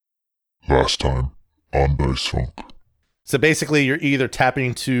Last time on Dice Funk. So basically, you're either tapping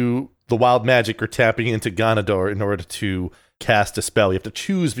into the wild magic or tapping into Ganondorf in order to cast a spell. You have to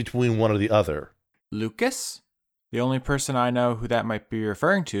choose between one or the other. Lucas? The only person I know who that might be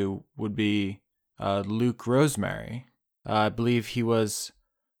referring to would be Luke Rosemary. I believe he was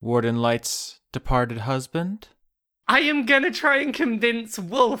Warden Light's departed husband. I am gonna try and convince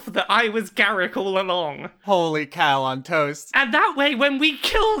Wolf that I was Garrick all along. Holy cow on toast. And that way, when we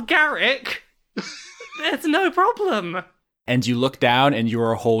kill Garrick, there's no problem. And you look down and you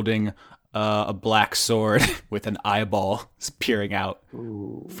are holding a black sword with an eyeball peering out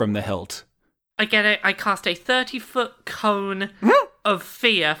from the hilt. I get it. I cast a 30-foot cone of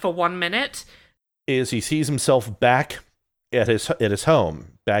fear for 1 minute. Is he sees himself back at his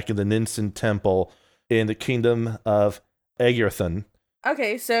home, back in the Ninsen Temple in the kingdom of Aegirthon.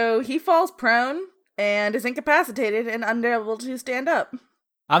 Okay, so he falls prone and is incapacitated and unable to stand up.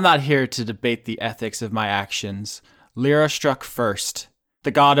 I'm not here to debate the ethics of my actions. Lyra struck first.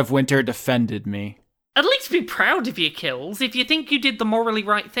 The god of winter defended me. At least be proud of your kills. If you think you did the morally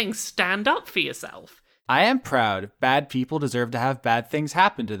right thing, stand up for yourself. I am proud. Bad people deserve to have bad things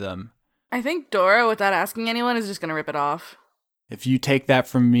happen to them. I think Dora, without asking anyone, is just gonna rip it off. If you take that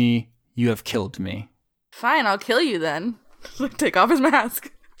from me, you have killed me. Fine, I'll kill you then. Take off his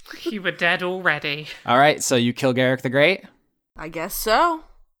mask. You were dead already. All right, so you kill Garrick the Great? I guess so.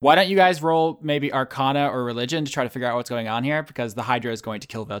 Why don't you guys roll maybe Arcana or Religion to try to figure out what's going on here? Because the Hydra is going to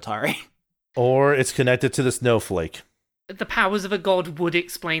kill Veltari. Or it's connected to the snowflake. The powers of a god would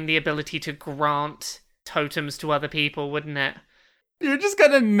explain the ability to grant totems to other people, wouldn't it? You're just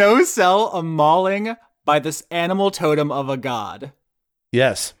gonna no-sell a mauling by this animal totem of a god.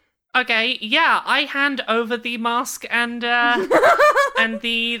 Yes. Okay, yeah, I hand over the mask and and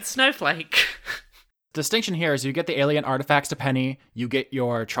the snowflake. Distinction here is you get the alien artifacts to Penny, you get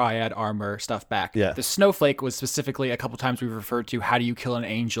your triad armor stuff back. Yeah. The snowflake was specifically a couple times we've referred to, how do you kill an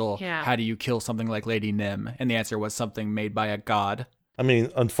angel? Yeah. How do you kill something like Lady Nim? And the answer was something made by a god. I mean,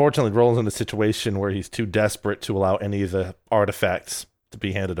 unfortunately, Roland's in a situation where he's too desperate to allow any of the artifacts to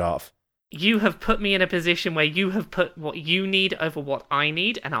be handed off. You have put me in a position where you have put what you need over what I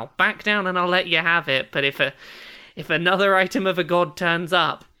need, and I'll back down and I'll let you have it. But if another item of a god turns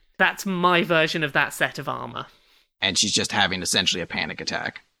up, that's my version of that set of armor. And she's just having essentially a panic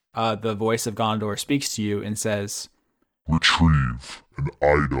attack. The voice of Gondor speaks to you and says, Retrieve an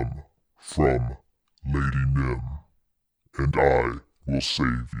item from Lady Nim, and I will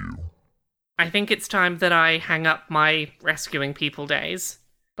save you. I think it's time that I hang up my rescuing people days,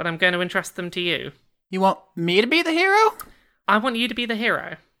 but I'm going to entrust them to you. you want me to be the hero? I want you to be the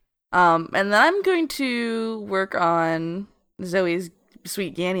hero. And then I'm going to work on Zoe's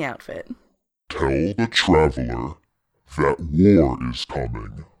sweet Ganny outfit. Tell the traveler that war is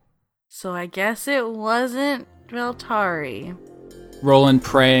coming. So I guess it wasn't Veltari. Roland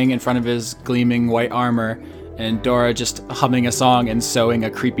praying in front of his gleaming white armor, and Dora just humming a song and sewing a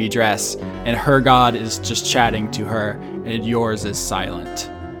creepy dress, and her god is just chatting to her, and yours is silent.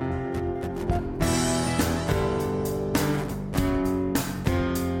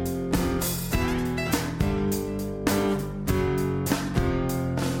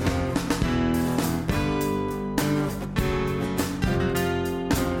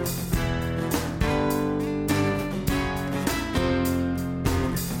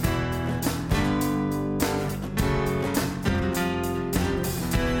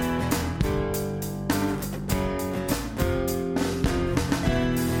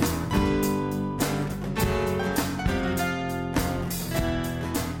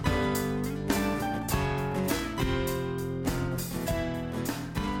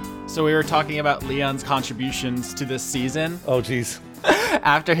 So we were talking about Leon's contributions to this season Oh, geez.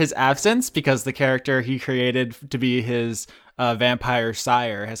 after his absence, because the character he created to be his vampire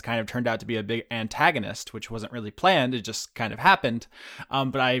sire has kind of turned out to be a big antagonist, which wasn't really planned. It just kind of happened.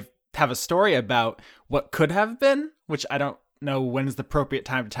 But I have a story about what could have been, which I don't know when's the appropriate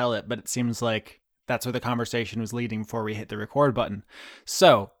time to tell it, but it seems like that's where the conversation was leading before we hit the record button.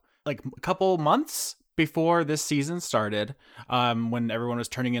 So, like a couple months before this season started, when everyone was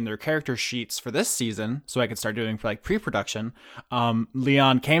turning in their character sheets for this season so I could start doing for like pre-production,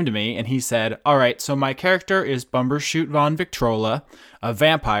 Leon came to me and he said, all right, so my character is Bumbershoot von Victrola, a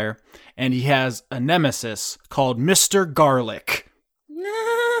vampire, and he has a nemesis called Mr. Garlic.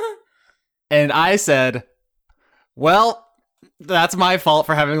 And I said, well, that's my fault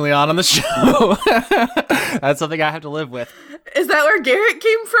for having Leon on the show. That's something I have to live with. Is that where Garrett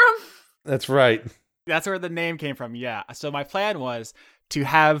came from? That's right. That's where the name came from, yeah. So my plan was to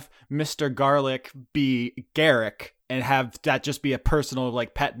have Mr. Garlic be Garrick and have that just be a personal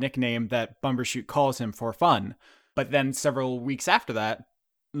like pet nickname that Bumbershoot calls him for fun. But then several weeks after that,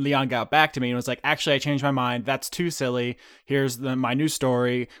 Leon got back to me and was like, actually, I changed my mind. That's too silly. Here's my new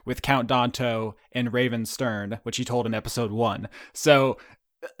story with Count Danto and Raven Stern, which he told in episode 1. So,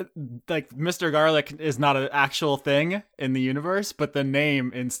 like, Mr. Garlic is not an actual thing in the universe, but the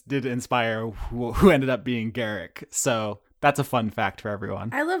name did inspire who ended up being Garrick. So that's a fun fact for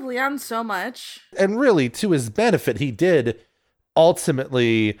everyone. I love Leon so much. And really, to his benefit, he did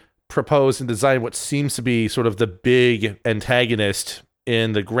ultimately propose and design what seems to be sort of the big antagonist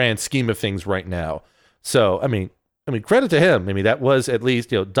in the grand scheme of things right now. So, I mean, credit to him. I mean, that was at least,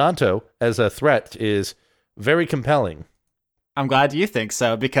 Danto as a threat is very compelling. I'm glad you think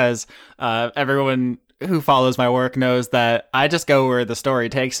so, because everyone who follows my work knows that I just go where the story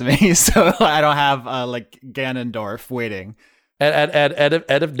takes me, so I don't have like Ganondorf waiting. And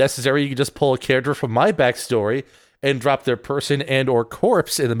if necessary, you can just pull a character from my backstory and drop their person and or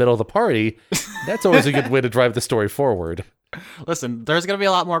corpse in the middle of the party. That's always a good way to drive the story forward. Listen, there's going to be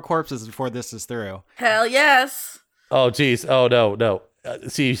a lot more corpses before this is through. Hell yes. Oh, geez. Oh, no.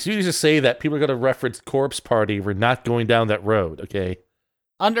 See, as soon as you say that, people are going to reference Corpse Party. We're not going down that road, okay?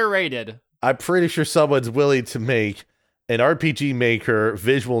 Underrated. I'm pretty sure someone's willing to make an RPG Maker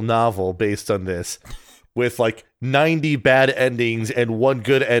visual novel based on this with like 90 bad endings and one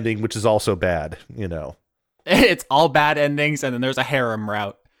good ending, which is also bad, It's all bad endings, and then there's a harem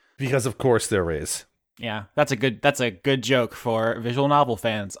route. Because of course there is. Yeah, that's a good joke for visual novel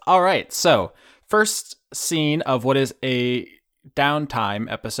fans. All right, so first scene of what is a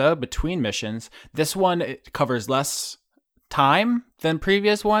downtime episode between missions. This one it covers less time than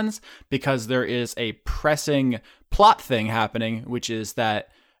previous ones because there is a pressing plot thing happening, which is that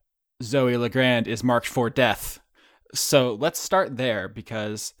Zoe Legrand is marked for death. So let's start there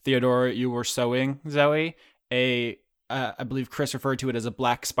because Theodora, you were sewing Zoe I believe Chris referred to it as a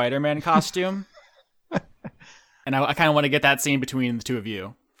black Spider-Man costume. And I kind of want to get that scene between the two of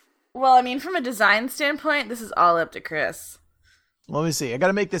you. Well, I mean, from a design standpoint, this is all up to Chris. Let me see. I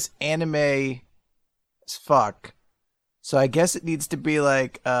gotta make this anime as fuck. So I guess it needs to be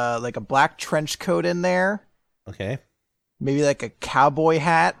like a black trench coat in there. Okay. Maybe like a cowboy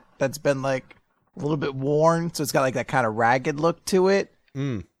hat that's been like a little bit worn, so it's got like that kind of ragged look to it.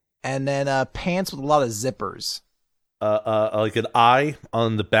 Mm. And then pants with a lot of zippers. Like an eye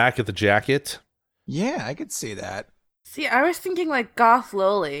on the back of the jacket. Yeah, I could see that. See, I was thinking like goth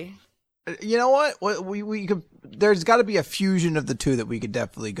loli. You know what? We could. There's got to be a fusion of the two that we could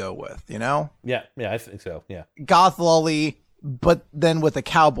definitely go with. Yeah, I think so. Yeah, goth lolly, but then with a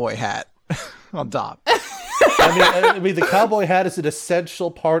cowboy hat on top. I mean, the cowboy hat is an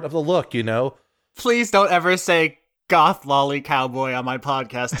essential part of the look. Please don't ever say goth lolly cowboy on my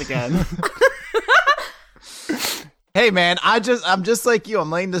podcast again. Hey man, I'm just like you. I'm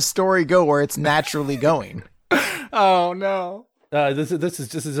letting the story go where it's naturally going. Oh no. This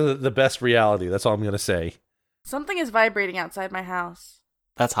is the best reality. That's all I'm gonna say. Something is vibrating outside my house.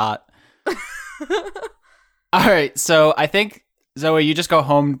 That's hot. All right, so I think Zoe, you just go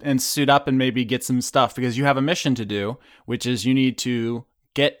home and suit up and maybe get some stuff because you have a mission to do, which is you need to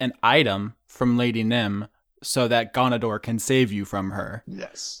get an item from Lady Nim so that Ganondorf can save you from her.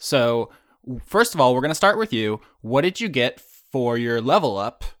 Yes. So first of all, we're going to start with you. What did you get for your level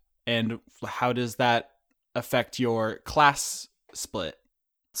up, and how does that affect your class split?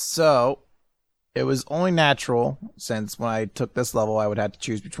 So, it was only natural, since when I took this level, I would have to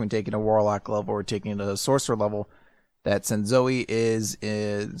choose between taking a Warlock level or taking a Sorcerer level, that since Zoe is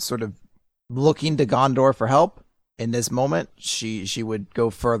sort of looking to Gondor for help in this moment, she would go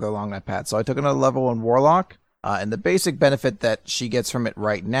further along that path. So I took another level in Warlock, and the basic benefit that she gets from it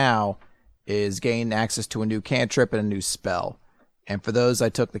right now is gain access to a new cantrip and a new spell. And for those, I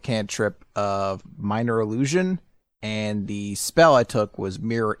took the cantrip of Minor Illusion, and the spell I took was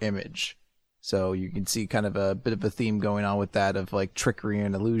Mirror Image. So you can see kind of a bit of a theme going on with that of like trickery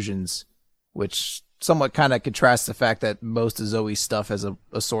and illusions, which somewhat kind of contrasts the fact that most of Zoe's stuff as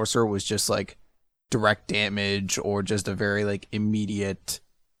a sorcerer was just like direct damage or just a very like immediate,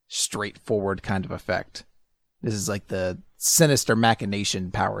 straightforward kind of effect. This is like the sinister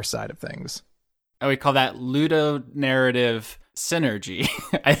machination power side of things. And we call that ludonarrative synergy,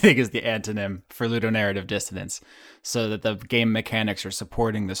 I think is the antonym for ludonarrative dissonance, so that the game mechanics are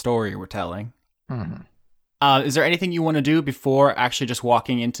supporting the story we're telling. Mm-hmm. Is there anything you want to do before actually just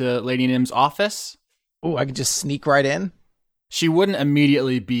walking into Lady Nim's office? Oh, I could just sneak right in? She wouldn't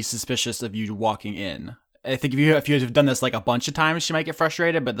immediately be suspicious of you walking in. I think if you have done this like a bunch of times, she might get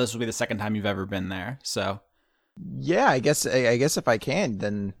frustrated, but this will be the second time you've ever been there, so... Yeah, I guess if I can,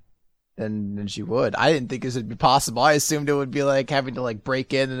 then she would. I didn't think this would be possible. I assumed it would be like having to like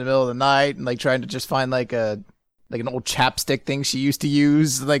break in the middle of the night and like trying to just find like an old chapstick thing she used to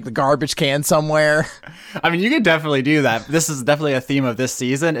use, like the garbage can somewhere. I mean, you could definitely do that. This is definitely a theme of this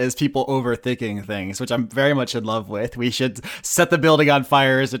season, is people overthinking things, which I'm very much in love with. We should set the building on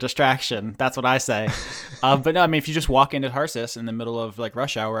fire as a distraction. That's what I say. But no, I mean, if you just walk into Tarsus in the middle of like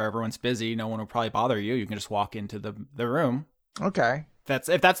rush hour where everyone's busy, no one will probably bother you. You can just walk into the room. Okay.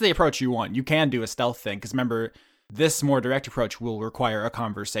 If that's the approach you want, you can do a stealth thing. Because remember, this more direct approach will require a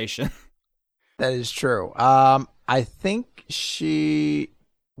conversation. That is true. I think she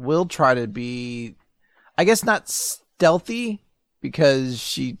will try to be, I guess, not stealthy, because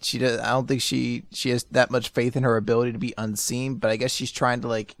she does. I don't think she has that much faith in her ability to be unseen. But I guess she's trying to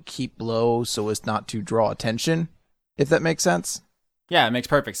like keep low so as not to draw attention, if that makes sense. Yeah, it makes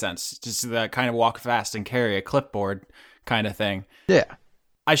perfect sense. Just that kind of walk fast and carry a clipboard kind of thing. Yeah.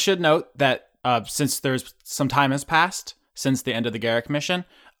 I should note that since there's some time has passed since the end of the Garrick mission,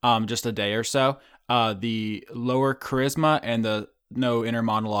 just a day or so, the lower charisma and the no inner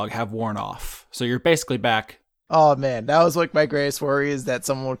monologue have worn off. So you're basically back. Oh man, that was like my greatest worry, is that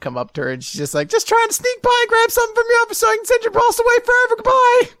someone would come up to her and she's just like, just trying to sneak by and grab something from your office so I can send your boss away forever.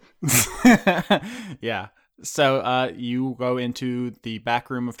 Goodbye. Yeah. So you go into the back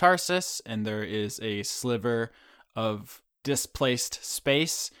room of Tarsus, and there is a sliver of displaced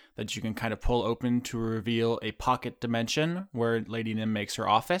space that you can kind of pull open to reveal a pocket dimension where Lady Nim makes her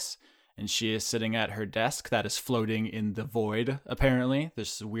office. And she is sitting at her desk that is floating in the void, apparently.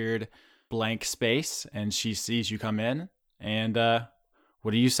 This weird blank space, and she sees you come in. And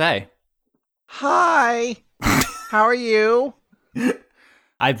what do you say? Hi. How are you?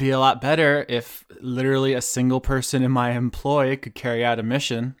 I'd be a lot better if literally a single person in my employ could carry out a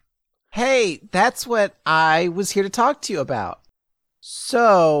mission. Hey, that's what I was here to talk to you about.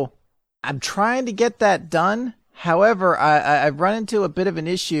 So, I'm trying to get that done. However, I've run into a bit of an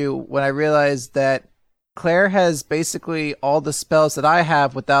issue when I realized that Claire has basically all the spells that I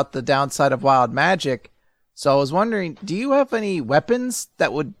have without the downside of wild magic. So I was wondering, do you have any weapons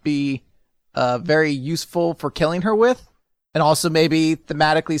that would be very useful for killing her with? And also maybe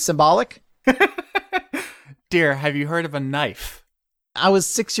thematically symbolic? Dear, have you heard of a knife? I was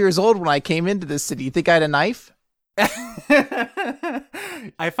 6 years old when I came into this city. You think I had a knife?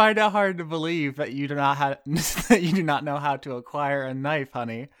 I find it hard to believe that you do not have that you do not know how to acquire a knife,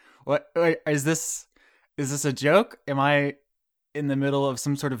 honey. What is this? Is this a joke? Am I in the middle of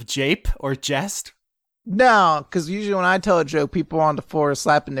some sort of jape or jest? No, because usually when I tell a joke, people on the floor are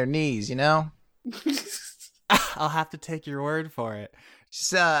slapping their knees, you know? I'll have to take your word for it.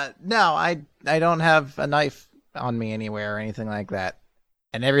 Just, no, I don't have a knife on me anywhere or anything like that.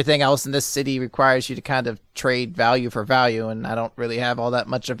 And everything else in this city requires you to kind of trade value for value, and I don't really have all that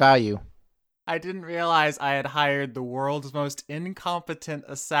much of value. I didn't realize I had hired the world's most incompetent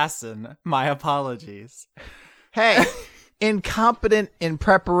assassin. My apologies. Hey, incompetent in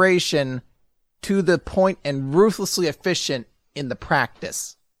preparation, to the point, and ruthlessly efficient in the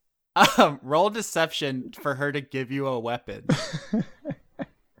practice. Roll deception for her to give you a weapon.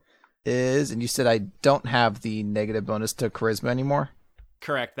 And you said I don't have the negative bonus to charisma anymore?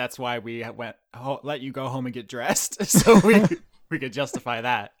 Correct. That's why we went let you go home and get dressed, so we could justify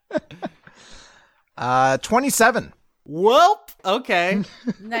that. 27. Welp. Okay.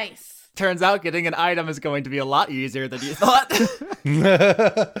 Nice. Turns out getting an item is going to be a lot easier than you thought.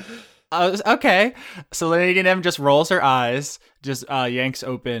 Okay. So Lady Nim just rolls her eyes, just yanks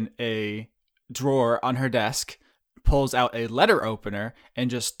open a drawer on her desk, pulls out a letter opener,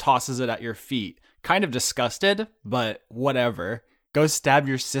 and just tosses it at your feet. Kind of disgusted, but whatever. Go stab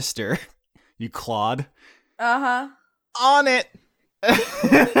your sister, you clod. Uh-huh. On it!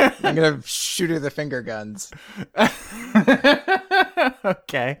 I'm gonna shoot her the finger guns.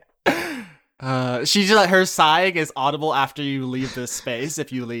 Okay. She just, her sighing is audible after you leave this space,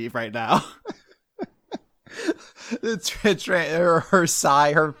 if you leave right now. Her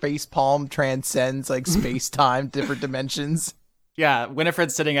sigh, her face palm transcends like space-time, different dimensions. Yeah,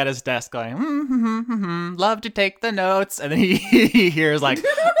 Winifred's sitting at his desk going, love to take the notes. And then he hears like, he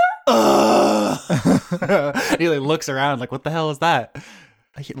like looks around like, what the hell is that?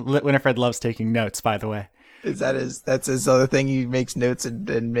 Winifred loves taking notes, by the way. That's his other thing. He makes notes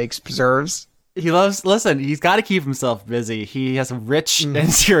and makes preserves. Listen, he's got to keep himself busy. He has a rich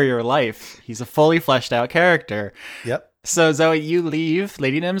interior life. He's a fully fleshed out character. Yep. So Zoe, you leave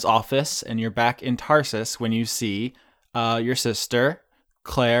Lady Nim's office and you're back in Tarsus when you see your sister,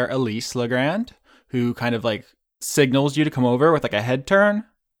 Claire Elise Legrand, who kind of like signals you to come over with like a head turn.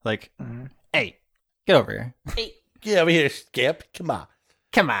 Like, hey, Get over here. Get over here, Skip. Come on.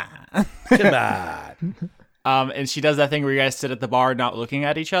 Come on. Come on. And she does that thing where you guys sit at the bar not looking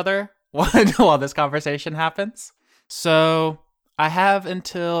at each other while this conversation happens. So I have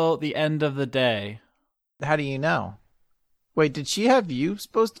until the end of the day. How do you know? Wait, did she have you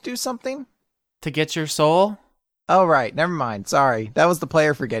supposed to do something? To get your soul? Oh, right. Never mind. Sorry. That was the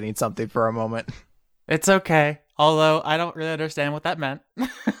player forgetting something for a moment. It's okay. Although I don't really understand what that meant.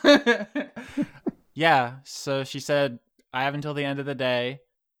 Yeah, so she said, I have until the end of the day,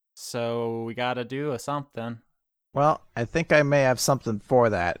 so we gotta do something. Well, I think I may have something for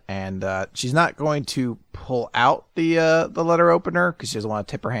that. And she's not going to pull out the letter opener because she doesn't want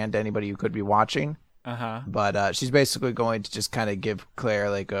to tip her hand to anybody who could be watching. Uh-huh. But she's basically going to just kind of give Claire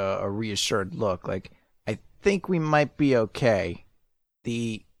like a reassured look. Like, I think we might be okay.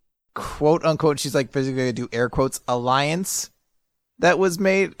 The quote unquote, she's like physically going to do air quotes, alliance that was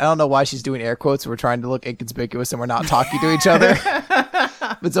made. I don't know why she's doing air quotes. We're trying to look inconspicuous and we're not talking to each other.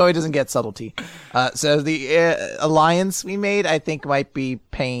 But Zoe doesn't get subtlety. So the alliance we made, I think, might be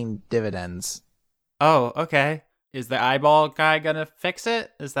paying dividends. Oh, okay. Is the eyeball guy gonna fix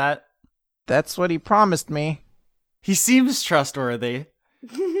it? Is that... That's what he promised me. He seems trustworthy.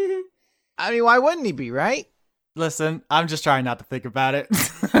 I mean, why wouldn't he be, right? Listen, I'm just trying not to think about it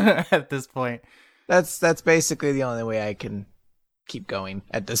at this point. That's basically the only way I can keep going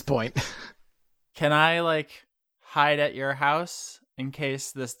at this point. Can I, like, hide at your house in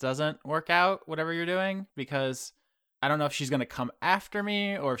case this doesn't work out, whatever you're doing? Because I don't know if she's going to come after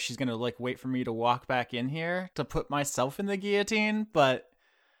me or if she's going to, like, wait for me to walk back in here to put myself in the guillotine, but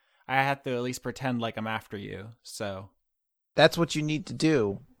I have to at least pretend like I'm after you, so... That's what you need to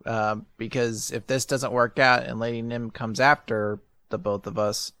do, because if this doesn't work out and Lady Nim comes after the both of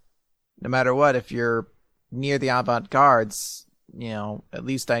us, no matter what, if you're near the avant-gardes, you know, at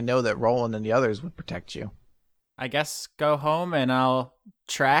least I know that Roland and the others would protect you. I guess go home and I'll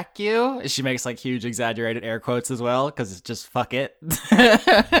track you. She makes like huge exaggerated air quotes as well, because it's just fuck it.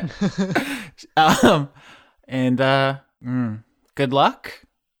 Good luck.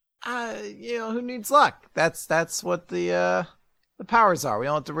 You know, who needs luck? That's what the powers are. We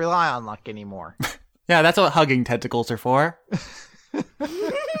don't have to rely on luck anymore. Yeah, that's what hugging tentacles are for.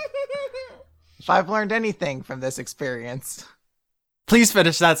 If I've learned anything from this experience. Please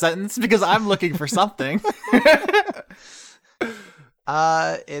finish that sentence because I'm looking for something.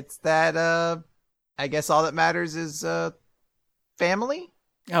 It's that I guess all that matters is family.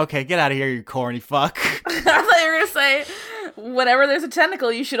 Okay, get out of here, you corny fuck. I thought you were gonna say, whenever there's a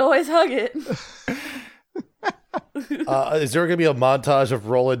tentacle, you should always hug it. Is there going to be a montage of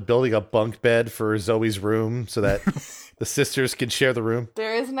Roland building a bunk bed for Zoe's room so that the sisters can share the room?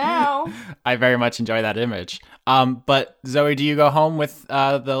 There is now. I very much enjoy that image. But Zoe, do you go home with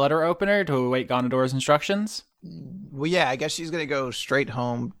the letter opener to await Ganondor's instructions? Well, yeah, I guess she's gonna go straight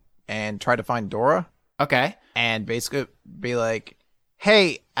home and try to find Dora. Okay. And basically be like,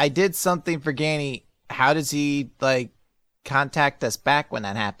 hey, I did something for Gani. How does he, like, contact us back when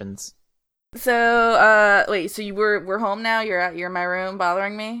that happens? So, wait, so we're home now? You're in my room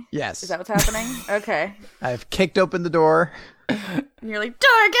bothering me? Yes. Is that what's happening? Okay. I've kicked open the door. And you're like,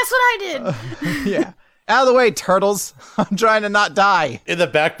 Dora, guess what I did? Yeah. Out of the way, turtles. I'm trying to not die. In the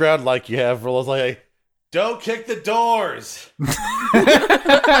background, like you have Roland's like, don't kick the doors. You're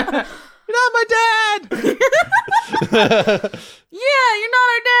not my dad. Yeah, you're not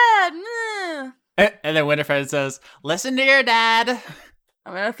our dad. Ugh. And then Winifred says, listen to your dad.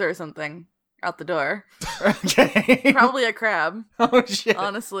 I'm gonna throw something out the door. Okay. Probably a crab. Oh, shit.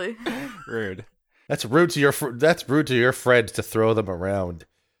 Honestly. Rude. That's rude to your friends to throw them around.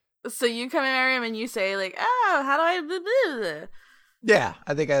 So you come in my room and you say like, oh, how do I blah, blah, blah. Yeah,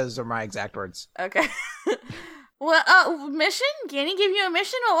 I think those are my exact words. Okay. Well, mission? Gani gave you a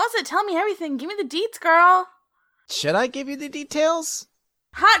mission? What was it? Tell me everything. Give me the deets, girl. Should I give you the details?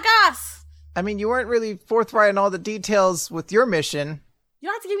 Hot goss. I mean, you weren't really forthright in all the details with your mission. You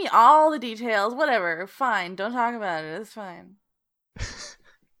don't have to give me all the details. Whatever. Fine. Don't talk about it. It's fine.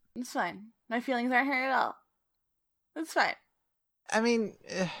 It's fine. My feelings aren't hurt at all. It's fine. I mean,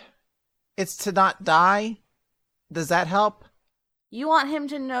 it's to not die. Does that help? You want him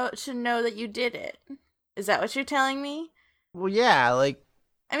to know that you did it. Is that what you're telling me? Well, yeah, like...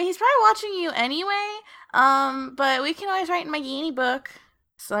 I mean, he's probably watching you anyway, but we can always write in my Gani book.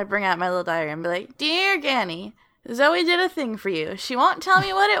 So I bring out my little diary and be like, Dear Gani, Zoe did a thing for you. She won't tell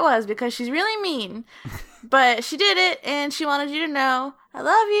me what it was because she's really mean. But she did it, and she wanted you to know, I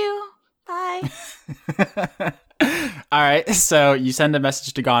love you. Bye. All right, so you send a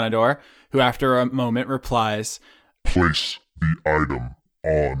message to Ganondor, who after a moment replies, Place the item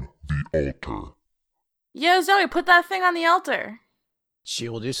on the altar. Yo, Zoe, put that thing on the altar. She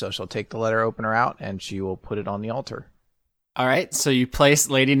will do so. She'll take the letter opener out and she will put it on the altar. All right, so you place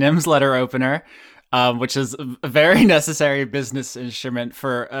Lady Nim's letter opener, which is a very necessary business instrument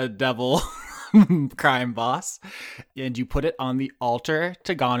for a devil crime boss, and you put it on the altar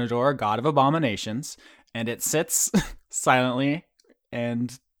to Ganondorr, god of abominations, and it sits silently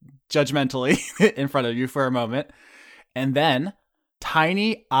and judgmentally in front of you for a moment, and then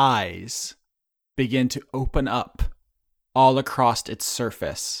tiny eyes begin to open up all across its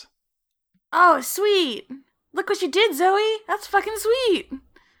surface. Oh, sweet. Look what you did, Zoe. That's fucking sweet.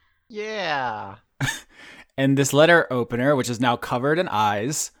 Yeah. And this letter opener, which is now covered in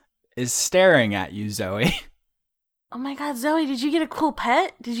eyes, is staring at you, Zoe. Oh my god, Zoe, did you get a cool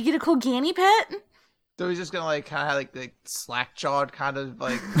pet? Did you get a cool Ganny pet? So he's just gonna like kind of like slack jawed, kind of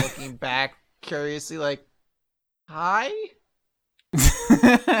like looking back curiously, like, hi.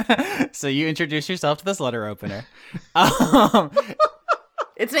 So you introduce yourself to this letter opener.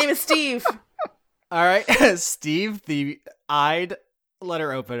 Its name is Steve. All right, Steve, the eyed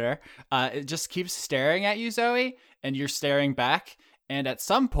letter opener, it just keeps staring at you, Zoe, and you're staring back. And at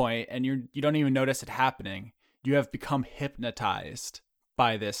some point, and you don't even notice it happening, you have become hypnotized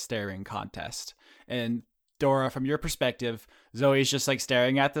by this staring contest. And Dora, from your perspective, Zoe's just like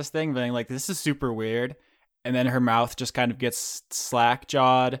staring at this thing, being like, "This is super weird." And then her mouth just kind of gets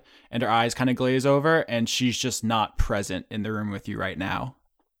slack-jawed, and her eyes kind of glaze over, and she's just not present in the room with you right now.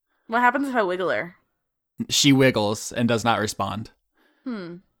 What happens if I wiggle her? She wiggles and does not respond.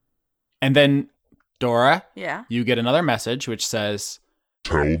 Hmm. And then, Dora, Yeah. you get another message which says,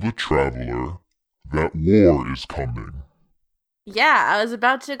 Tell the traveler that war is coming. Yeah, I was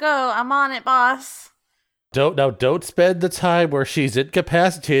about to go. I'm on it, boss. Don't spend the time where she's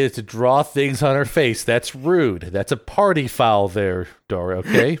incapacitated to draw things on her face. That's rude. That's a party foul there, Dora,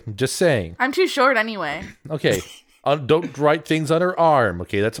 okay? I'm just saying. I'm too short anyway. Okay. Don't write things on her arm,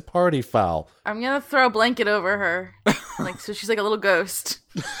 okay? That's a party foul. I'm gonna throw a blanket over her. Like, so she's like a little ghost.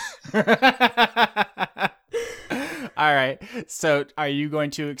 All right. So are you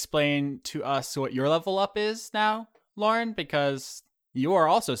going to explain to us what your level up is now, Lauren? Because you are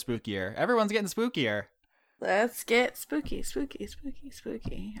also spookier. Everyone's getting spookier. Let's get spooky.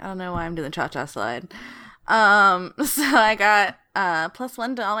 I don't know why I'm doing the cha-cha slide. So I got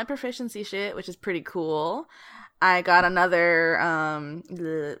 +1 to all my proficiency shit, which is pretty cool. I got another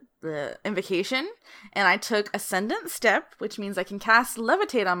the invocation, and I took Ascendant Step, which means I can cast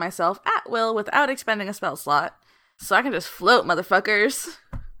Levitate on myself at will without expending a spell slot. So I can just float, motherfuckers.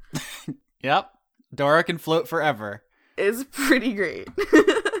 Yep. Dora can float forever. It's pretty great.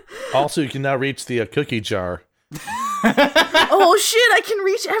 Also, you can now reach the cookie jar. Oh shit, I can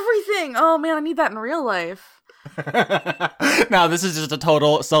reach everything. Oh man, I need that in real life. Now, this is just a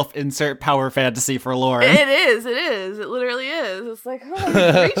total self-insert power fantasy for Lauren. It is. It literally is. It's like, oh, I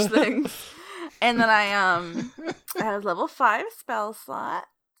can reach things. And then I had level 5 spell slot,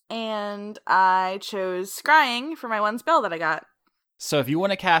 and I chose Scrying for my one spell that I got. So if you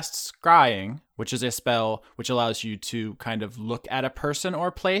want to cast Scrying, which is a spell which allows you to kind of look at a person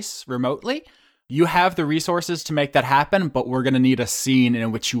or place remotely, you have the resources to make that happen, but we're going to need a scene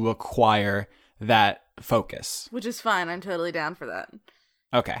in which you acquire that focus. Which is fine. I'm totally down for that.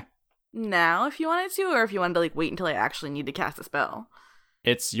 Okay. Now, if you wanted to, or if you wanted to like wait until I actually need to cast a spell.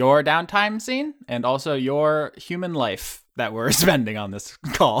 It's your downtime scene and also your human life that we're spending on this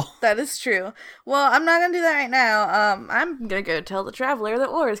call. That is true. Well, I'm not going to do that right now. I'm going to go tell the traveler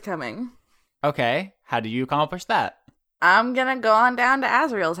that war is coming. Okay. How do you accomplish that? I'm going to go on down to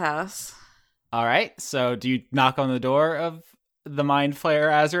Azrael's house. All right. So do you knock on the door of the Mind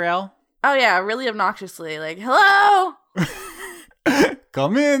Flayer Azrael? Oh yeah, really obnoxiously. Like, hello!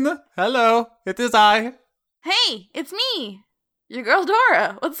 Come in. Hello. It is I. Hey, it's me! Your girl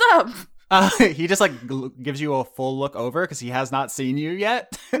Dora. What's up? He just like gives you a full look over because he has not seen you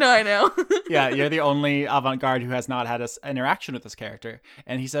yet. No, I know. Yeah, you're the only avant-garde who has not had an interaction with this character.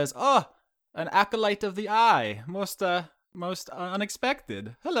 And he says, "Oh, an acolyte of the eye. Most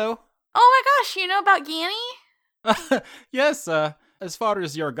unexpected. Hello." Oh my gosh, you know about Ganny? Yes, as far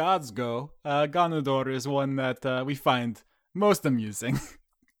as your gods go, Ganondorr is one that we find most amusing.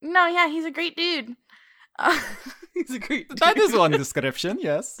 No, yeah, he's a great dude. He's a great dude. That is one description,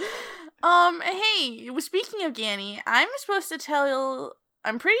 yes. Hey, speaking of Ganny, I'm supposed to tell you,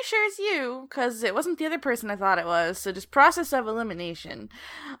 I'm pretty sure it's you, because it wasn't the other person I thought it was, so just process of elimination.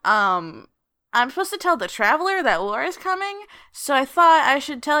 I'm supposed to tell the traveler that war is coming, so I thought I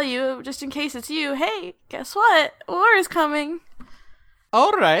should tell you, just in case it's you, hey, guess what? War is coming.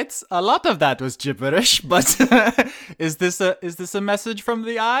 All right, a lot of that was gibberish, but is this a message from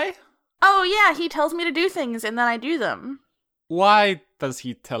the eye? Oh, yeah, he tells me to do things and then I do them. Why does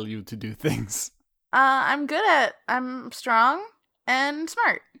he tell you to do things? I'm strong and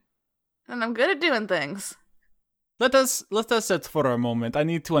smart. And I'm good at doing things. Let us sit for a moment. I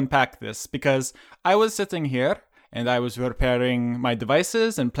need to unpack this because I was sitting here and I was repairing my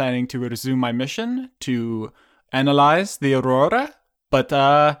devices and planning to resume my mission to analyze the Aurora. But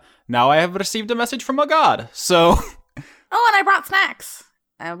now I have received a message from a god. So Oh, and I brought snacks.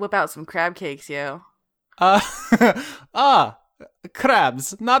 I whip out some crab cakes, yo.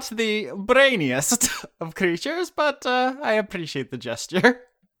 Crabs, not the brainiest of creatures, but I appreciate the gesture.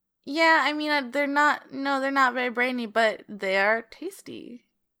 Yeah, I mean, they're not very brainy, but they are tasty.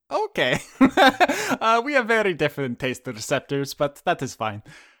 Okay. We have very different taste receptors, but that is fine.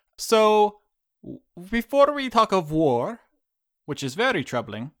 So, before we talk of war, which is very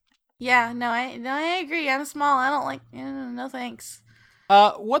troubling. Yeah, I agree. I'm small. I don't like, no thanks.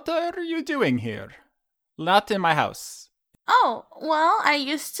 What are you doing here? Not in my house. Oh, well, I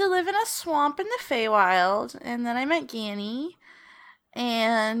used to live in a swamp in the Feywild, and then I met Ganny.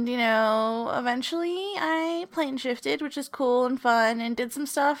 And, eventually I plane shifted, which is cool and fun, and did some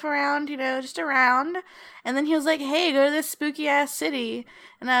stuff around, just around. And then he was like, hey, go to this spooky ass city.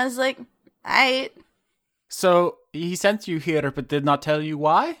 And I was like, So, he sent you here, but did not tell you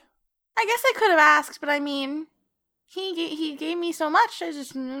why? I guess I could have asked, but I mean, he gave me so much, I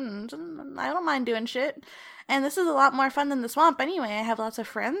don't mind doing shit. And this is a lot more fun than the swamp anyway. I have lots of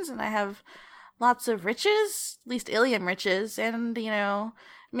friends, and I have lots of riches, at least Ilium riches, and,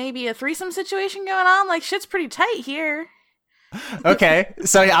 maybe a threesome situation going on. Like, shit's pretty tight here. Okay,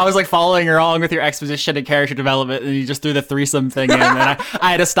 so I was like following along with your exposition and character development, and you just threw the threesome thing in, and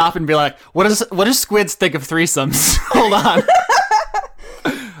I had to stop and be like, what does Squids think of threesomes? Hold on.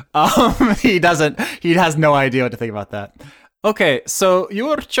 He doesn't. He has no idea what to think about that. Okay, so you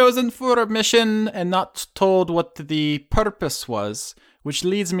were chosen for a mission and not told what the purpose was, which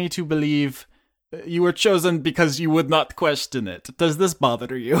leads me to believe you were chosen because you would not question it. Does this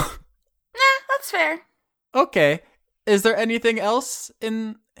bother you? Nah, that's fair. Okay. Is there anything else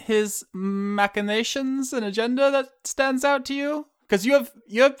in his machinations and agenda that stands out to you? Because you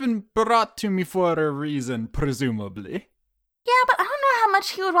have been brought to me for a reason, presumably. Yeah, but I don't know how much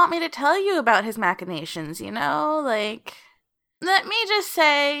he would want me to tell you about his machinations, Like, let me just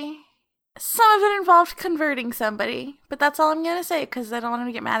say, some of it involved converting somebody. But that's all I'm going to say, because I don't want him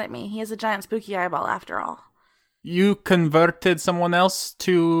to get mad at me. He has a giant spooky eyeball, after all. You converted someone else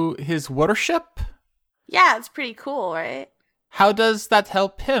to his worship? Yeah, it's pretty cool, right? How does that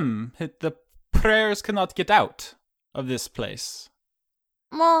help him? The prayers cannot get out of this place.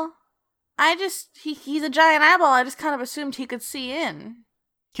 Well, he's a giant eyeball. I just kind of assumed he could see in.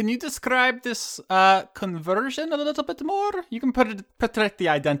 Can you describe this conversion a little bit more? You can protect the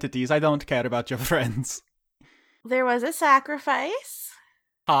identities. I don't care about your friends. There was a sacrifice.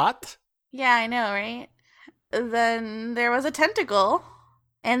 Hot. Yeah, I know, right? Then there was a tentacle,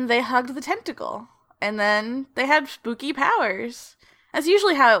 and they hugged the tentacle. And then they had spooky powers. That's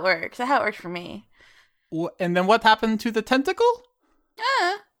usually how it works. That's how it works for me. And then what happened to the tentacle?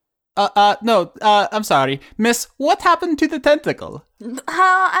 I'm sorry. Miss, what happened to the tentacle?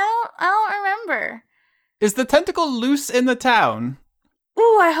 I don't remember. Is the tentacle loose in the town?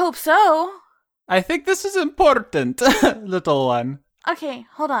 Ooh, I hope so. I think this is important, little one. Okay,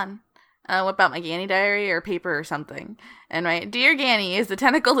 hold on. What about my Ganny diary or paper or something? And write, Dear Ganny, is the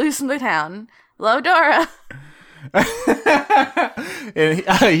tentacle loose in the town? Love, Dora.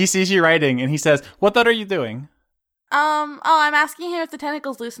 And he sees you writing, and he says, what are you doing? I'm asking him if the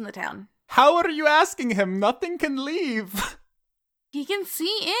tentacle's loose in the town. How are you asking him? Nothing can leave. He can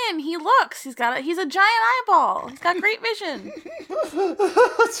see in. He looks. He's a giant eyeball. He's got great vision.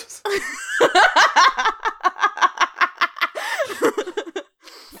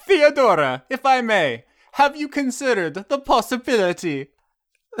 Theodora, if I may, have you considered the possibility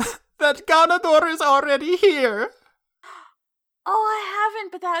that Ganador is already here? Oh, I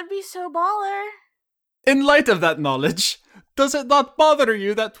haven't, but that would be so baller. In light of that knowledge, does it not bother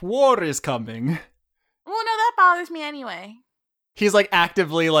you that war is coming? Well, no, that bothers me anyway. He's like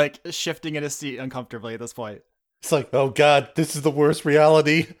actively like shifting in his seat uncomfortably at this point. It's like, oh god, this is the worst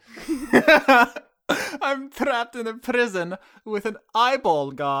reality. I'm trapped in a prison with an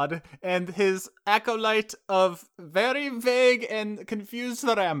eyeball god and his acolyte of very vague and confused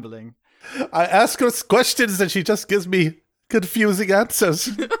rambling. I ask her questions and she just gives me confusing answers.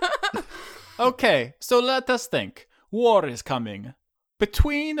 Okay, so let us think. War is coming.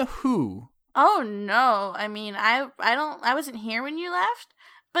 Between who? Oh no, I mean, I wasn't here when you left,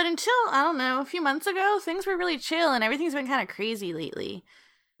 but until, I don't know, a few months ago, things were really chill and everything's been kind of crazy lately.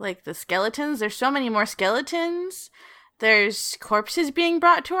 like the skeletons. There's so many more skeletons. There's corpses being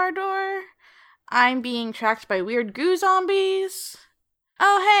brought to our door. I'm being tracked by weird goo zombies.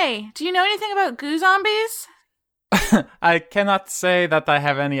 Oh, hey, do you know anything about goo zombies? I cannot say that I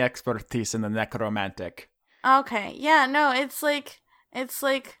have any expertise in the necromantic. Okay, yeah, no, it's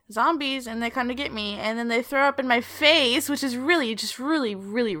like zombies, and they come to get me, and then they throw up in my face, which is really, just really,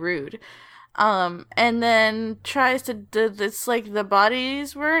 really rude. And then tries to, it's like the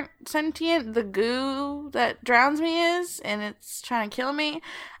bodies weren't sentient, the goo that drowns me is, and it's trying to kill me.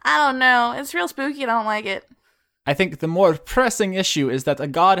 I don't know, it's real spooky, I don't like it. I think the more pressing issue is that a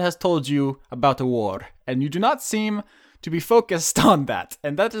god has told you about a war, and you do not seem to be focused on that,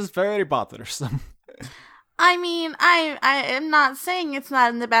 and that is very bothersome. I mean, I am not saying it's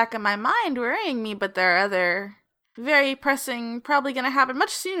not in the back of my mind worrying me, but there are other very pressing, probably going to happen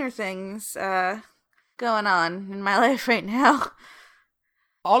much sooner things going on in my life right now.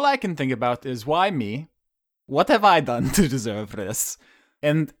 All I can think about is why me? What have I done to deserve this?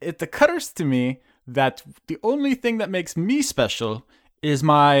 And it occurs to me that the only thing that makes me special is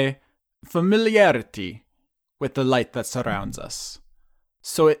my familiarity with the light that surrounds us.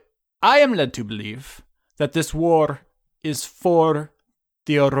 So I am led to believe that this war is for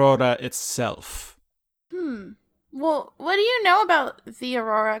the Aurora itself. Well, what do you know about the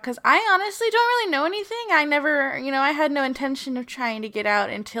Aurora? Because I honestly don't really know anything. I never, I had no intention of trying to get out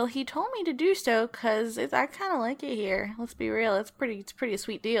until he told me to do so, because I kind of like it here. Let's be real. It's pretty a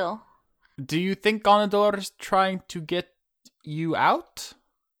sweet deal. Do you think Gonador is trying to get you out?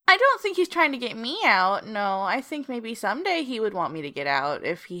 I don't think he's trying to get me out. No, I think maybe someday he would want me to get out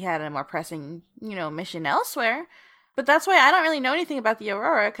if he had a more pressing, mission elsewhere. But that's why I don't really know anything about the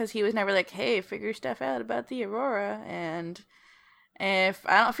Aurora, because he was never like, hey, figure stuff out about the Aurora. And if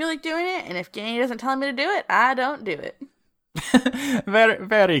I don't feel like doing it, and if Danny doesn't tell me to do it, I don't do it. Very,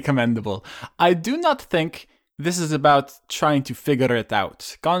 very commendable. I do not think this is about trying to figure it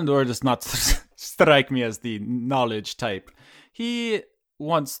out. Gondor does not strike me as the knowledge type. He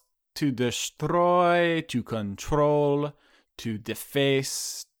wants to destroy, to control, to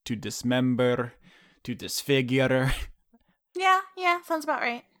deface, to dismember, to disfigure. Yeah, sounds about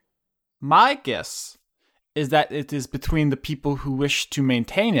right. My guess is that it is between the people who wish to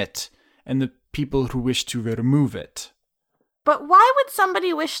maintain it and the people who wish to remove it. But why would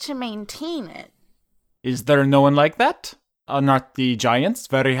somebody wish to maintain it? Is there no one like that? Are not the giants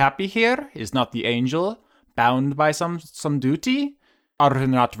very happy here? Is not the angel bound by some duty? Are there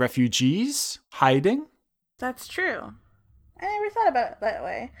not refugees hiding? That's true. I never thought about it that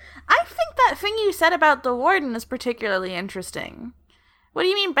way. I think that thing you said about the warden is particularly interesting. What do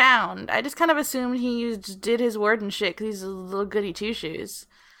you mean bound? I just kind of assumed he just did his warden shit because he's a little goody two-shoes.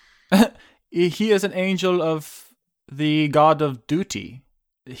 He is an angel of the god of duty.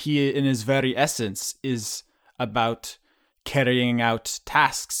 He, in his very essence, is about carrying out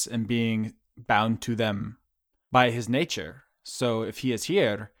tasks and being bound to them by his nature. So if he is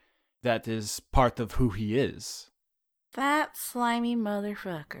here, that is part of who he is. That slimy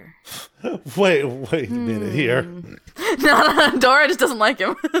motherfucker. Wait a minute here. No, Dora just doesn't like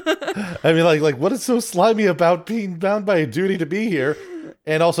him. I mean, like, what is so slimy about being bound by a duty to be here?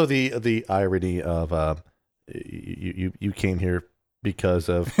 And also the irony of you came here because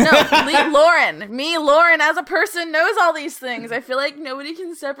of Lauren as a person knows all these things. I feel like nobody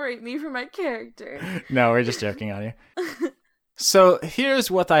can separate me from my character. No, we're just joking on you. So here's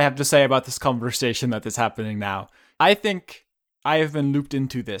what I have to say about this conversation that is happening now. I think I have been looped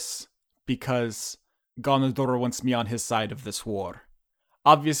into this because Gonador wants me on his side of this war.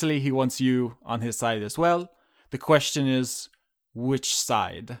 Obviously, he wants you on his side as well. The question is, which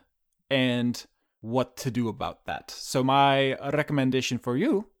side? And what to do about that. So my recommendation for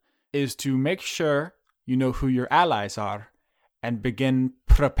you is to make sure you know who your allies are and begin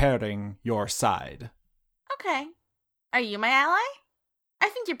preparing your side. Okay. Are you my ally? I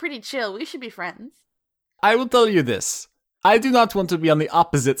think you're pretty chill. We should be friends. I will tell you this. I do not want to be on the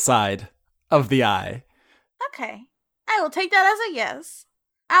opposite side of the eye. Okay. I will take that as a yes.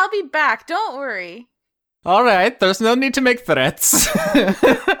 I'll be back. Don't worry. All right. There's no need to make threats.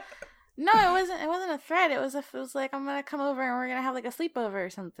 No, it wasn't a threat. It was like, I'm gonna come over and we're gonna have like a sleepover or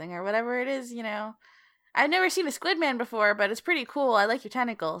something or whatever it is. I've never seen a squid man before, but it's pretty cool. I like your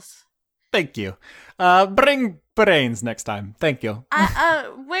tentacles. Thank you. Bring brains next time. Thank you. I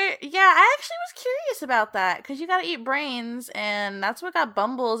actually was curious about that because you gotta eat brains, and that's what got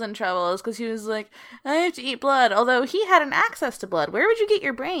Bumbles in trouble, is because he was like, I have to eat blood. Although he had an access to blood. Where would you get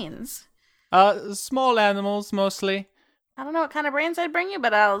your brains? Small animals mostly. I don't know what kind of brains I'd bring you,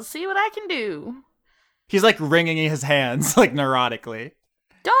 but I'll see what I can do. He's like wringing his hands like neurotically.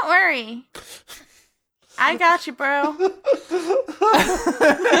 Don't worry. I got you, bro.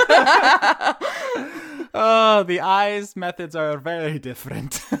 Oh, the eyes methods are very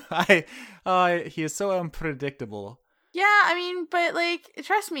different. He is so unpredictable. Yeah, I mean, but like,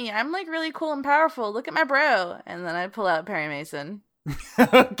 trust me, I'm like really cool and powerful. Look at my bro. And then I pull out Perry Mason.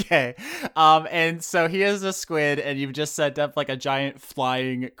 Okay. And so he is a squid, and you've just set up like a giant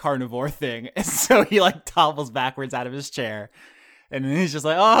flying carnivore thing. And so he like topples backwards out of his chair. And then he's just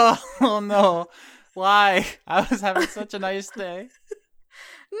like, oh no. Why? I was having such a nice day.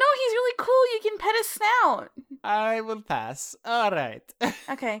 No, he's really cool. You can pet his snout. I will pass. All right.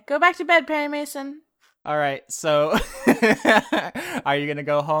 Okay, go back to bed, Perry Mason. All right. So are you going to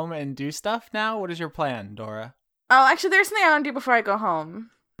go home and do stuff now? What is your plan, Dora? Oh, actually, there's something I want to do before I go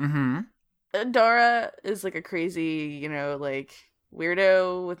home. Mm-hmm. Dora is like a crazy, like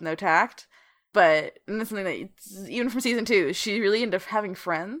weirdo with no tact. But and that's something that, even from season 2, she's really into having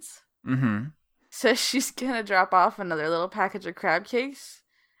friends. Mm-hmm. So she's gonna drop off another little package of crab cakes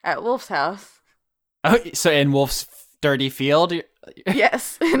at Wolf's house. Oh, so in Wolf's dirty field?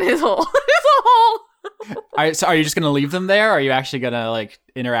 Yes, in his hole. So are you just going to leave them there, or are you actually going to, like,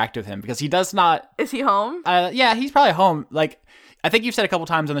 interact with him? Because he does not... Is he home? Yeah, he's probably home. Like, I think you've said a couple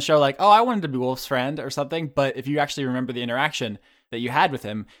times on the show, like, oh, I wanted to be Wolf's friend or something, but if you actually remember the interaction that you had with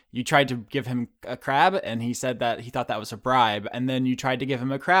him, you tried to give him a crab, and he said that he thought that was a bribe, and then you tried to give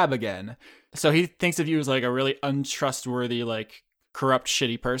him a crab again. So he thinks of you as, like, a really untrustworthy, like, corrupt,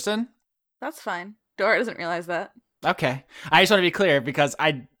 shitty person. That's fine. Dora doesn't realize that. Okay. I just want to be clear, because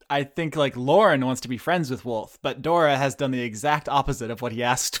I think, like, Lauren wants to be friends with Wolf, but Dora has done the exact opposite of what he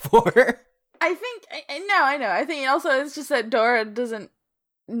asked for. I think, I know. I think also it's just that Dora doesn't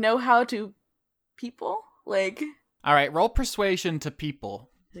know how to people. Like... All right, roll persuasion to people.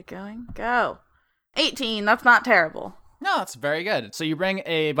 Is it going? Go. 18, that's not terrible. No, that's very good. So you bring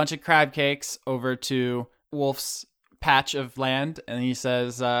a bunch of crab cakes over to Wolf's patch of land, and he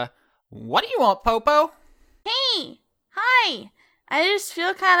says, what do you want, Popo? Hey, hi. I just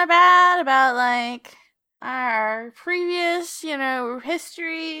feel kind of bad about, like, our previous,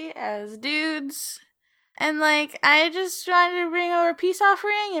 history as dudes. And, like, I just wanted to bring over a peace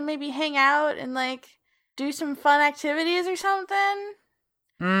offering and maybe hang out and, like, do some fun activities or something.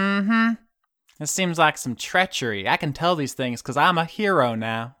 Mm-hmm. This seems like some treachery. I can tell these things because I'm a hero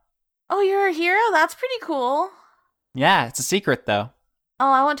now. Oh, you're a hero? That's pretty cool. Yeah, it's a secret, though.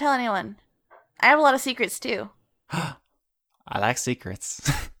 Oh, I won't tell anyone. I have a lot of secrets, too. I like secrets.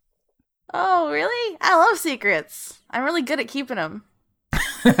 Oh, really? I love secrets. I'm really good at keeping them.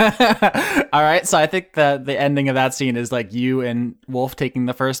 All right, so I think the ending of that scene is like you and Wolf taking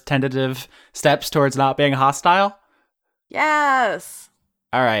the first tentative steps towards not being hostile. Yes.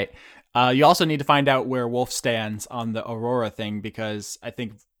 All right. You also need to find out where Wolf stands on the Aurora thing, because I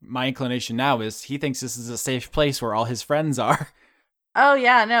think my inclination now is he thinks this is a safe place where all his friends are. Oh,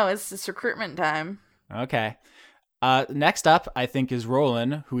 yeah, no, it's recruitment time. Okay. Next up, I think, is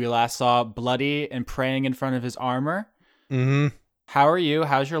Roland, who we last saw bloody and praying in front of his armor. Mm-hmm. How are you?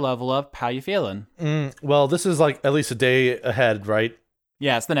 How's your level up? How you feeling? Well, this is like at least a day ahead, right?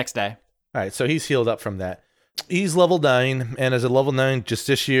 Yeah, it's the next day. All right, so he's healed up from that. He's level 9, and as a level 9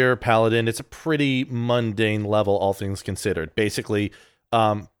 Justiciar Paladin, it's a pretty mundane level, all things considered. Basically,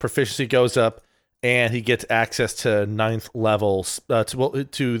 proficiency goes up, and he gets access to 9th level,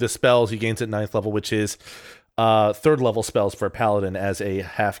 to the spells he gains at 9th level, which is 3rd level spells for a Paladin as a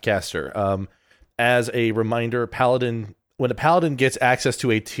half-caster. As a reminder, when a Paladin gets access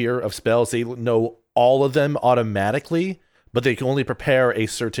to a tier of spells, they know all of them automatically, but they can only prepare a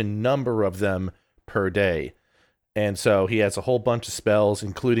certain number of them per day. And so he has a whole bunch of spells,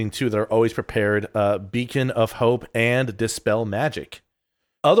 including 2 that are always prepared, Beacon of Hope and Dispel Magic.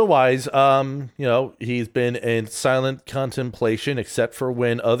 Otherwise, he's been in silent contemplation, except for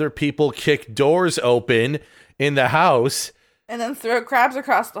when other people kick doors open in the house. And then throw crabs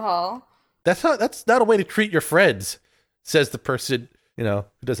across the hall. That's not a way to treat your friends, says the person, who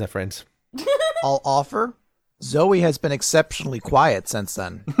doesn't have friends. I'll offer. Zoe has been exceptionally quiet since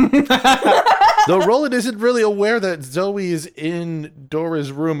then. Though Roland isn't really aware that Zoe is in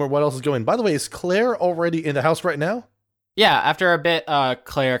Dora's room or what else is going. By the way, is Claire already in the house right now? Yeah, after a bit,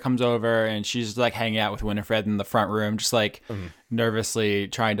 Claire comes over and she's like hanging out with Winifred in the front room, just like nervously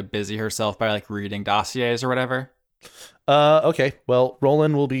trying to busy herself by like reading dossiers or whatever. Okay. Well,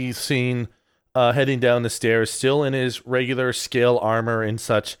 Roland will be seen heading down the stairs, still in his regular scale armor and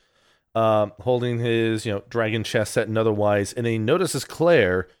such, holding his dragon chest set and otherwise, and he notices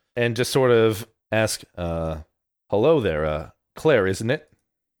Claire and just sort of asks, hello there, Claire, isn't it?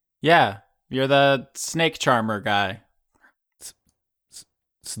 Yeah, you're the snake charmer guy.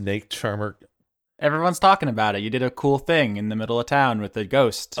 snake charmer. Everyone's talking about it. You did a cool thing in the middle of town with the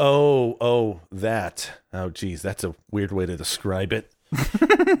ghost. That. Oh, geez, that's a weird way to describe it.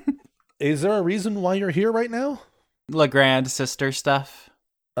 Is there a reason why you're here right now? LeGrand sister stuff.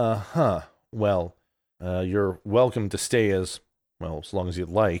 Uh-huh. Well, you're welcome to stay as long as you'd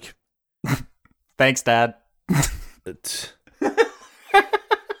like. Thanks, Dad. It,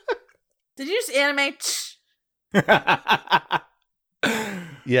 Did you just animate?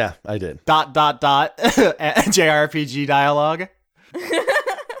 yeah, I did. ... JRPG dialogue.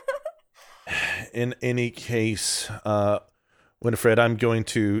 In any case, Winifred, I'm going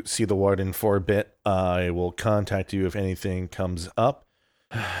to see the warden for a bit. I will contact you if anything comes up.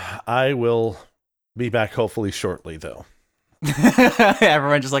 I will be back hopefully shortly, though.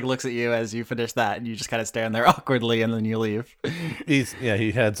 Everyone just like looks at you as you finish that, and you just kind of stand there awkwardly, and then you leave.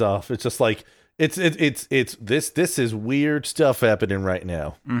 He heads off. It's just like it's this is weird stuff happening right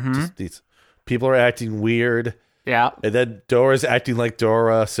now. Mm-hmm. Just these people are acting weird. Yeah. And then Dora's acting like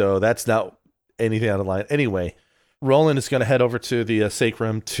Dora, so that's not anything out of line. Anyway, Roland is going to head over to the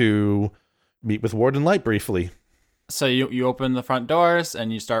sacrum to meet with Warden Light briefly. So you open the front doors,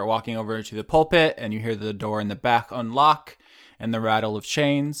 and you start walking over to the pulpit, and you hear the door in the back unlock, and the rattle of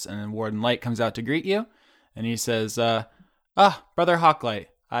chains, and then Warden Light comes out to greet you, and he says, Brother Hawklight,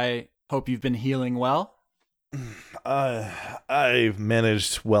 I hope you've been healing well. I've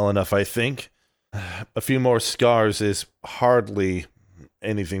managed well enough, I think. A few more scars is hardly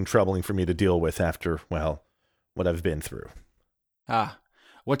anything troubling for me to deal with after, what I've been through.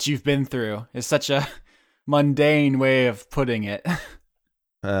 What you've been through is such a mundane way of putting it.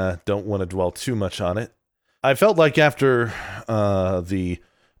 Don't want to dwell too much on it. I felt like after the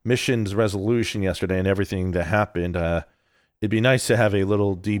mission's resolution yesterday and everything that happened, it'd be nice to have a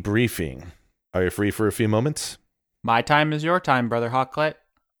little debriefing. Are you free for a few moments? My time is your time, Brother Hawklight.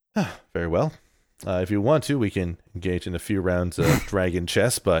 Very well. If you want to, we can engage in a few rounds of dragon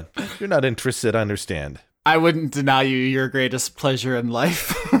chess, but if you're not interested, I understand. I wouldn't deny you your greatest pleasure in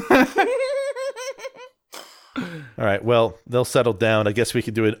life. All right, well, they'll settle down. I guess we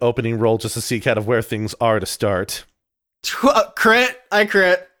could do an opening roll just to see kind of where things are to start. Crit! I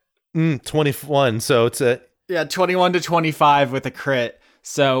crit. 21, so it's a... Yeah, 21 to 25 with a crit.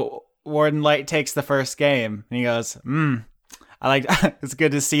 So Warden Light takes the first game, and he goes, I like. It's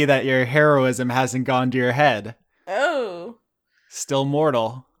good to see that your heroism hasn't gone to your head. Oh. Still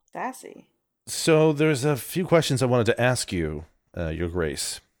mortal. Sassy. So there's a few questions I wanted to ask you, Your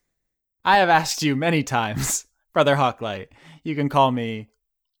Grace. I have asked you many times, Brother Hawklight. You can call me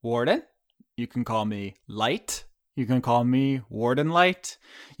Warden. You can call me Light. You can call me Warden Light.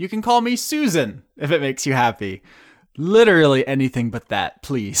 You can call me Susan, if it makes you happy. Literally anything but that,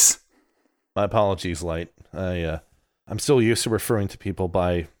 please. My apologies, Light. I'm still used to referring to people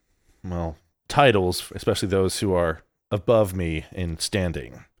by, titles, especially those who are above me in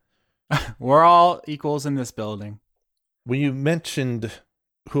standing. We're all equals in this building. When you mentioned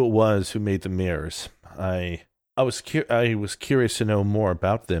who it was who made the mirrors, I was curious to know more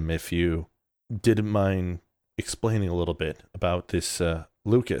about them. If you didn't mind explaining a little bit about this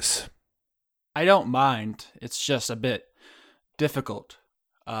Lucas. I don't mind. It's just a bit difficult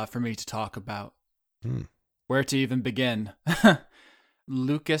for me to talk about. Where to even begin?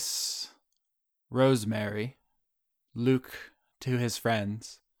 Lucas, Rosemary, Luke to his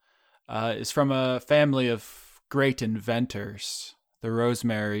friends, is from a family of great inventors, the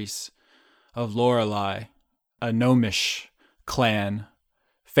Rosemarys of Lorelei, a gnomish clan,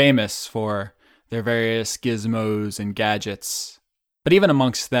 famous for their various gizmos and gadgets. But even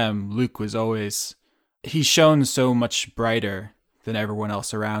amongst them, Luke was always... He shone so much brighter than everyone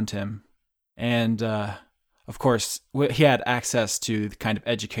else around him. And, of course, he had access to the kind of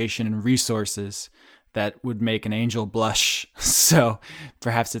education and resources that would make an angel blush. So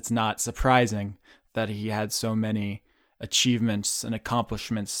perhaps it's not surprising that he had so many achievements and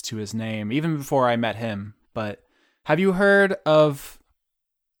accomplishments to his name, even before I met him. But have you heard of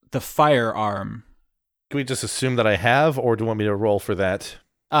the firearm? Can we just assume that I have, or do you want me to roll for that?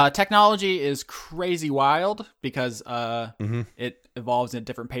 Technology is crazy wild because it evolves at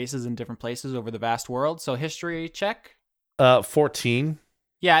different paces in different places over the vast world. So history check? 14.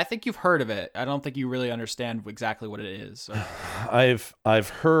 Yeah, I think you've heard of it. I don't think you really understand exactly what it is. I've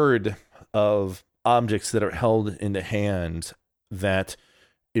heard of objects that are held in the hand that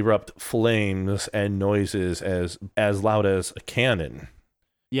erupt flames and noises as loud as a cannon.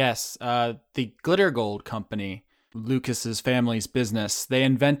 Yes, the Glitter Gold Company, Lucas's family's business, they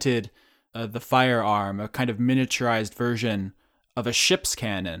invented the firearm, a kind of miniaturized version of a ship's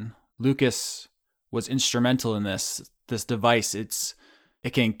cannon. Lucas was instrumental in this device. It's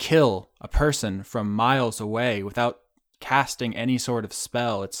It can kill a person from miles away without casting any sort of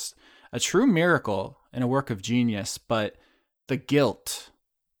spell. It's a true miracle and a work of genius, but the guilt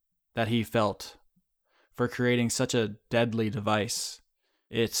that he felt for creating such a deadly device,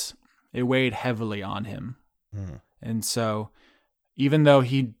 it weighed heavily on him. And so, even though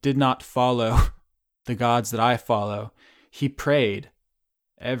he did not follow the gods that I follow, he prayed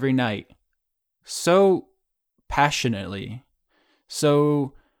every night so passionately,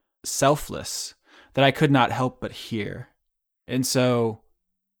 so selfless, that I could not help but hear. And so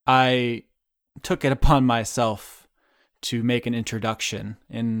I took it upon myself to make an introduction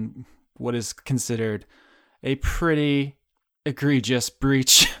in what is considered a pretty egregious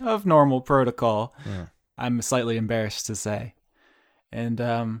breach of normal protocol. I'm slightly embarrassed to say.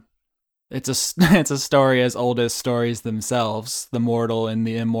 And it's a story as old as stories themselves, the mortal and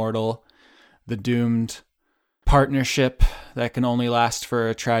the immortal, the doomed partnership that can only last for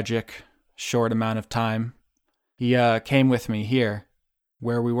a tragic short amount of time. He came with me here,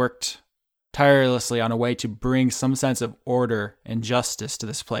 where we worked tirelessly on a way to bring some sense of order and justice to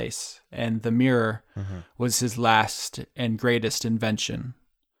this place, and the mirror was his last and greatest invention,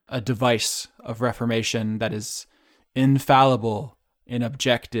 a device of reformation that is infallible and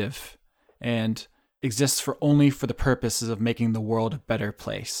objective and exists only for the purposes of making the world a better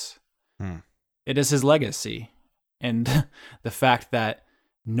place. It is his legacy, and the fact that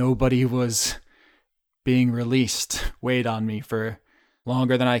nobody was being released weighed on me for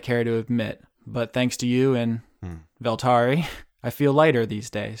longer than I care to admit. But thanks to you and Veltari, I feel lighter these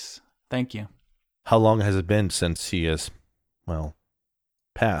days. Thank you. How long has it been since he has, well,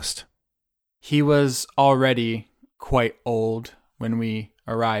 passed? He was already quite old when we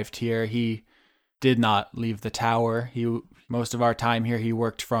arrived here. He did not leave the tower. Most of our time here, he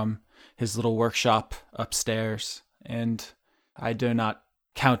worked from his little workshop upstairs, and I do not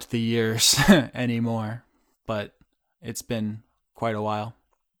count the years anymore, but it's been quite a while.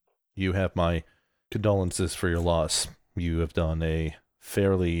 You have my condolences for your loss. You have done a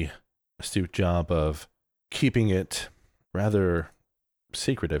fairly astute job of keeping it rather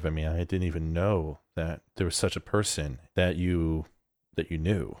secretive. I mean, I didn't even know that there was such a person that you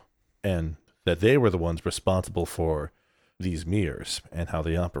knew, and that they were the ones responsible for these mirrors and how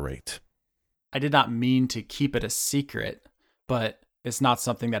they operate. I did not mean to keep it a secret, but it's not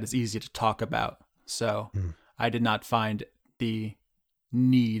something that is easy to talk about. So I did not find the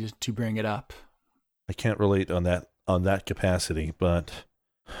need to bring it up. I can't relate on that capacity, but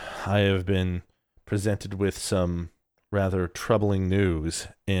I have been presented with some rather troubling news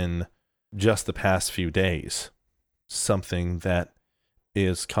in just the past few days. Something that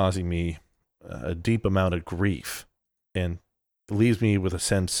is causing me a deep amount of grief and leaves me with a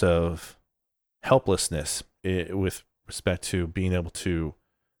sense of helplessness with respect to being able to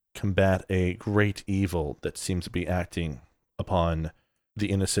combat a great evil that seems to be acting upon the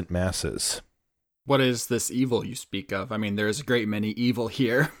innocent masses. What is this evil you speak of? I mean, there's a great many evil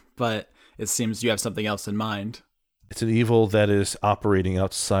here, but it seems you have something else in mind. It's an evil that is operating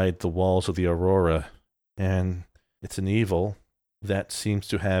outside the walls of the Aurora, and it's an evil that seems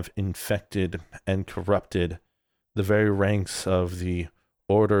to have infected and corrupted the very ranks of the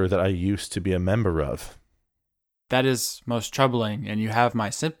order that I used to be a member of. That is most troubling, and you have my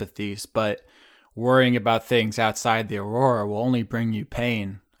sympathies, but worrying about things outside the Aurora will only bring you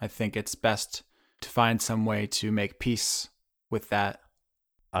pain. I think it's best to find some way to make peace with that.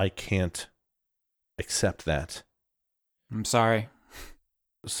 I can't accept that. I'm sorry.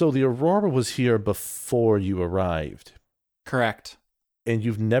 So the Aurora was here before you arrived. Correct. And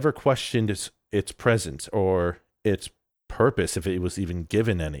you've never questioned its presence or its purpose, if it was even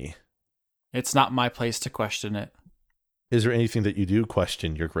given any. It's not my place to question it. Is there anything that you do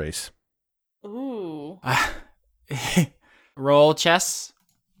question, Your Grace? Ooh. Roll chess.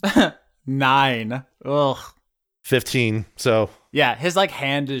 9. Ugh. 15, so... Yeah, his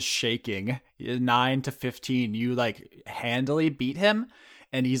hand is shaking. 9 to 15. You handily beat him,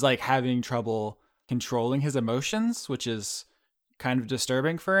 and he's having trouble controlling his emotions, which is kind of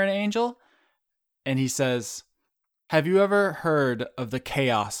disturbing for an angel. And he says, "Have you ever heard of the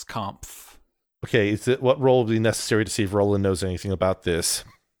Chaos Kampf?" Okay, what role would be necessary to see if Roland knows anything about this?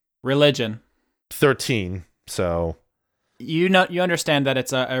 Religion. 13, so... You understand that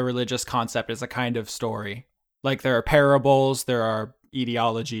it's a religious concept. It's a kind of story. There are parables, there are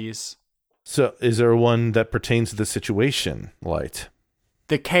ideologies. So, is there one that pertains to the situation, Light?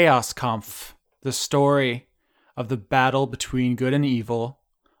 The Chaos Kampf, the story of the battle between good and evil,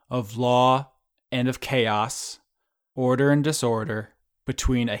 of law and of chaos, order and disorder,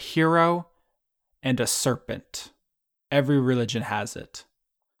 between a hero and a serpent. Every religion has it.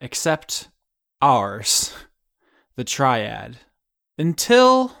 except ours, the Triad,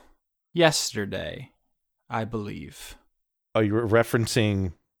 until yesterday, I believe. Are you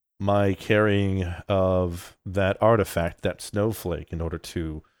referencing my carrying of that artifact, that snowflake, in order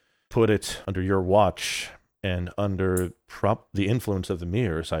to put it under your watch and under the influence of the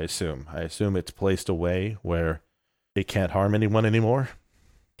mirrors, I assume? I assume it's placed away where it can't harm anyone anymore?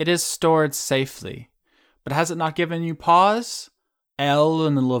 It is stored safely, but has it not given you pause? El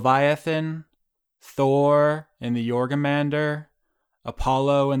and the Leviathan, Thor and the Jorgamander,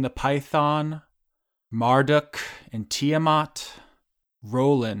 Apollo and the Python, Marduk and Tiamat,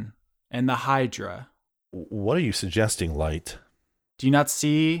 Roland and the Hydra. What are you suggesting, Light? Do you not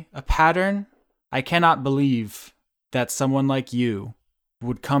see a pattern? I cannot believe that someone like you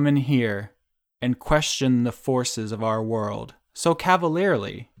would come in here and question the forces of our world so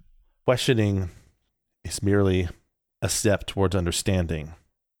cavalierly. Questioning is merely a step towards understanding.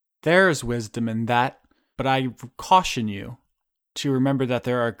 There is wisdom in that, but I caution you to remember that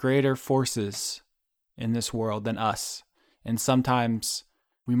there are greater forces in this world than us, and sometimes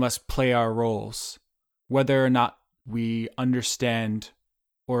we must play our roles, whether or not we understand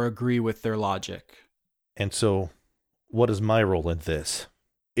or agree with their logic. And so, what is my role in this?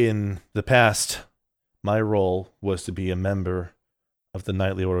 In the past, my role was to be a member of the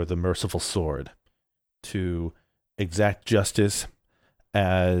Knightly Order of the Merciful Sword, to exact justice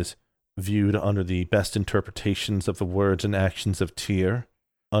as viewed under the best interpretations of the words and actions of Tyr,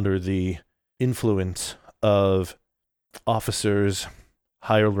 under the influence of officers,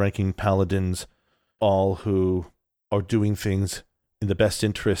 higher-ranking paladins, all who are doing things in the best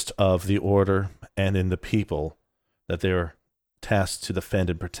interest of the Order and in the people that they're tasked to defend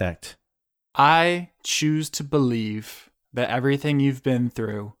and protect. I choose to believe that everything you've been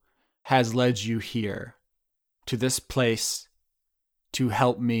through has led you here, to this place, to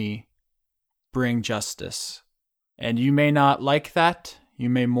help me bring justice. And you may not like that. You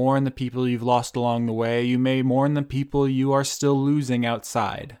may mourn the people you've lost along the way. You may mourn the people you are still losing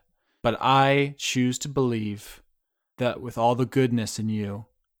outside. But I choose to believe that with all the goodness in you,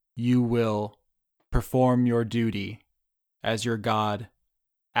 you will perform your duty as your God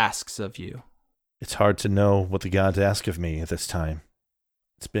asks of you. It's hard to know what the gods ask of me at this time.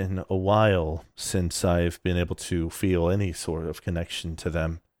 It's been a while since I've been able to feel any sort of connection to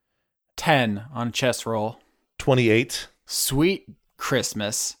them. 10 on a chess roll. 28. Sweet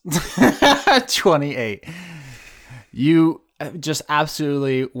Christmas. 28. You just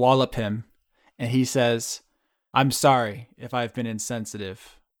absolutely wallop him, and he says, I'm sorry if I've been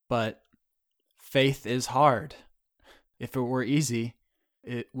insensitive, but faith is hard. If it were easy,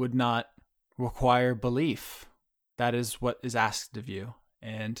 it would not require belief. That is what is asked of you,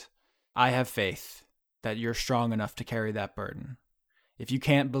 and I have faith that you're strong enough to carry that burden. If you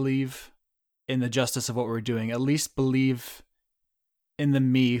can't believe in the justice of what we're doing, at least believe in the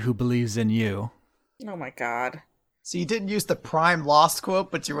me who believes in you. Oh my god. So you didn't use the prime Lost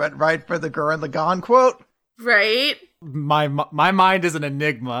quote, but you went right for the Gurren Lagann quote? Right? My mind is an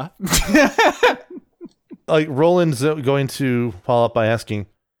enigma. Like, Roland's going to follow up by asking,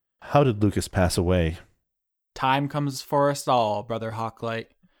 how did Lucas pass away? Time comes for us all, Brother Hawklight.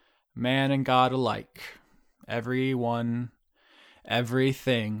 Man and God alike. Everyone,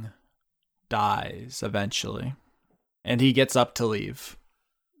 everything dies eventually. And he gets up to leave.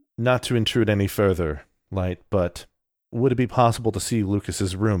 Not to intrude any further, Light, but would it be possible to see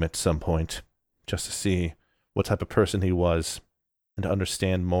Lucas's room at some point, just to see what type of person he was, and to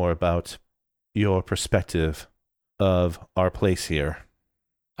understand more about your perspective of our place here?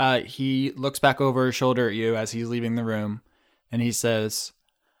 He looks back over his shoulder at you as he's leaving the room, and he says,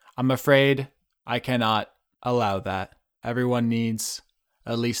 I'm afraid I cannot allow that. Everyone needs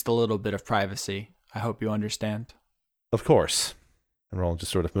at least a little bit of privacy. I hope you understand. Of course. And Roland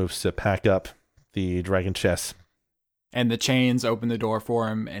just sort of moves to pack up the dragon chest. And the chains open the door for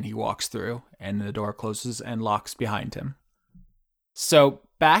him, and he walks through, and the door closes and locks behind him. So,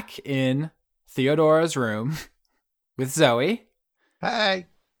 back in Theodora's room with Zoe. Hey.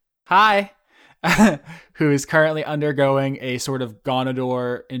 Hi. Who is currently undergoing a sort of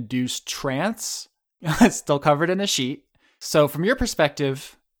Gonador-induced trance. Still covered in a sheet. So, from your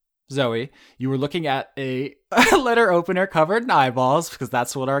perspective, Zoe, you were looking at a letter opener covered in eyeballs, because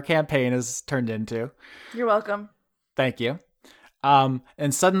that's what our campaign has turned into. You're welcome. Thank you. And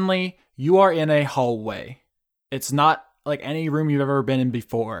suddenly, you are in a hallway. It's not like any room you've ever been in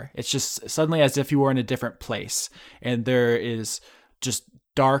before. It's just suddenly as if you were in a different place. And there is just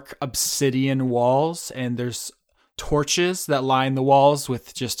dark obsidian walls, and there's torches that line the walls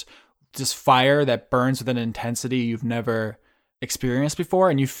with just fire that burns with an intensity you've never experienced before,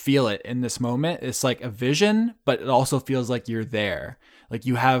 and you feel it in this moment. It's like a vision, but it also feels like you're there. Like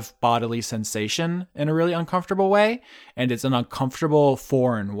you have bodily sensation in a really uncomfortable way, and it's an uncomfortable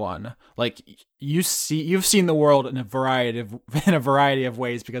foreign one. Like you've seen the world in a variety of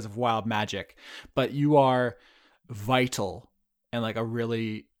ways because of wild magic, but you are vital in like a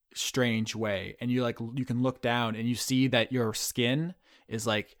really strange way. And you can look down and you see that your skin is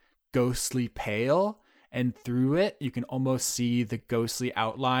like ghostly pale, and through it you can almost see the ghostly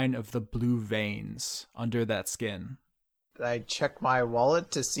outline of the blue veins under that skin. I check my wallet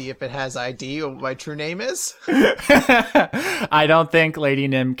to see if it has ID of what my true name is. I don't think Lady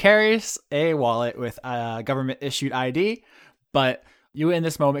Nim carries a wallet with a government issued ID, but you in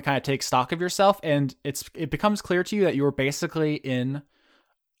this moment kind of take stock of yourself, and it becomes clear to you that you are basically in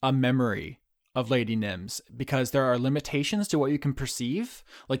a memory of Lady Nim's, because there are limitations to what you can perceive.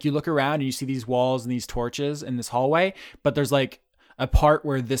 Like you look around and you see these walls and these torches in this hallway, but there's like a part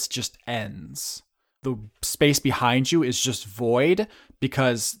where this just ends. The space behind you is just void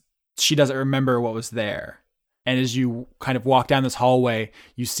because she doesn't remember what was there. And as you kind of walk down this hallway,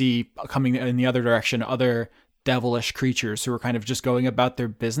 you see coming in the other direction other devilish creatures who are kind of just going about their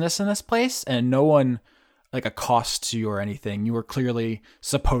business in this place, and no one like accosts you or anything. You were clearly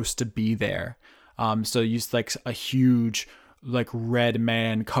supposed to be there. So you like a huge like red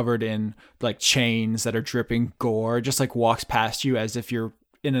man covered in like chains that are dripping gore just like walks past you as if you're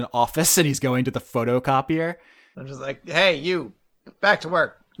in an office and he's going to the photocopier. I'm just like, hey, you, back to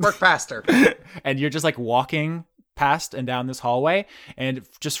work faster. And you're just like walking past and down this hallway, and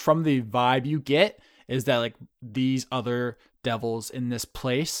just from the vibe you get is that like these other devils in this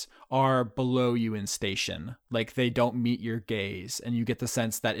place are below you in station. Like they don't meet your gaze, and you get the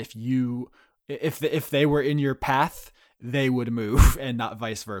sense that if they were in your path, they would move and not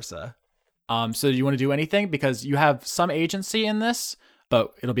vice versa. So do you want to do anything? Because you have some agency in this,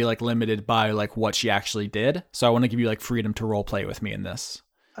 but it'll be like limited by like what she actually did. So I want to give you like freedom to role play with me in this.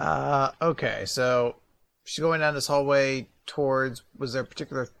 Okay. So she's going down this hallway towards, was there a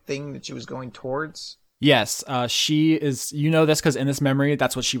particular thing that she was going towards? Yes. She is, you know this because in this memory,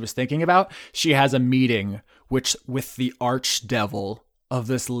 that's what she was thinking about. She has a meeting with the archdevil of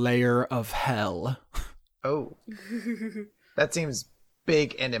this layer of hell. Oh, that seems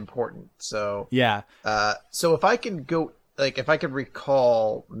big and important. So yeah. So if I can go, like, if I could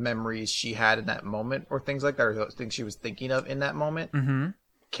recall memories she had in that moment or things like that, or things she was thinking of in that moment,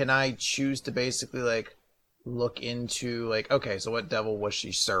 can I choose to basically like look into like, okay, so what devil was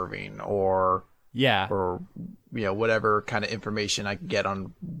she serving, or you know, whatever kind of information I can get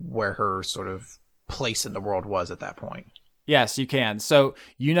on where her sort of place in the world was at that point. Yes, you can. So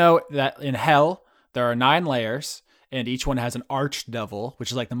you know that in hell there are 9 layers, and each one has an archdevil,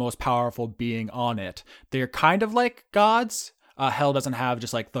 which is like the most powerful being on it. They're kind of like gods. Hell doesn't have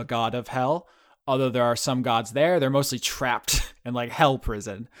just like the god of hell, although there are some gods there. They're mostly trapped in like hell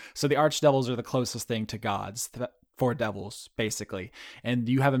prison. So the archdevils are the closest thing to gods for devils, basically. And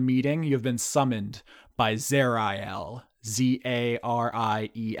you have a meeting. You've been summoned by Zariel,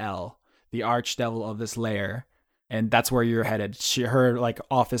 Zariel, the archdevil of this layer. And that's where you're headed. Her like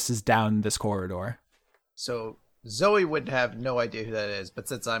office is down this corridor. So Zoe would have no idea who that is, but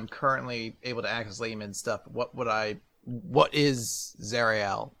since I'm currently able to access layman stuff, what is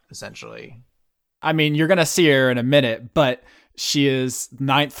Zariel essentially? I mean, you're gonna see her in a minute, but she is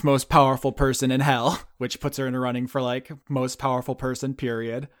 9th most powerful person in hell, which puts her in a running for like most powerful person,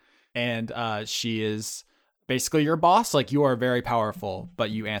 period. And she is basically your boss. Like you are very powerful,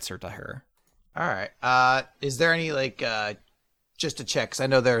 but you answer to her. All right. Is there any like just to check? 'Cause I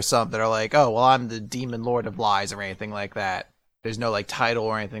know there are some that are like, oh, well, I'm the demon lord of lies or anything like that. There's no like title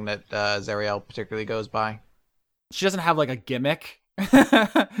or anything that Zariel particularly goes by. She doesn't have like a gimmick. She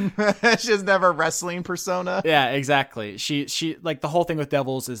doesn't have a wrestling persona. Yeah, exactly. She like the whole thing with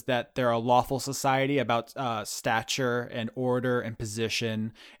devils is that they're a lawful society about stature and order and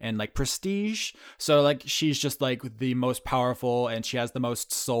position and like prestige. So like she's just like the most powerful and she has the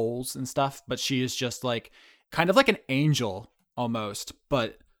most souls and stuff, but she is just like kind of like an angel almost,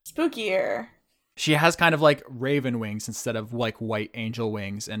 but spookier. She has kind of like raven wings instead of like white angel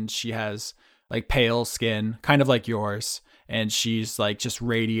wings, and she has like pale skin, kind of like yours. And she's like just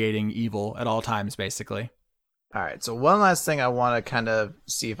radiating evil at all times, basically. All right. So one last thing I want to kind of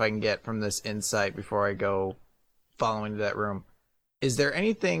see if I can get from this insight before I go following to that room. Is there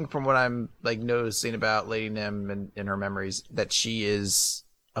anything from what I'm like noticing about Lady Nim and in her memories that she is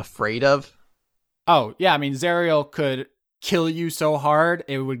afraid of? Oh, yeah. I mean, Zariel could kill you so hard,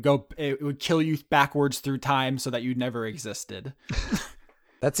 it would kill you backwards through time so that you never existed.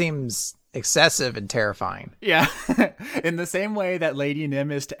 That seems excessive and terrifying. Yeah. In the same way that Lady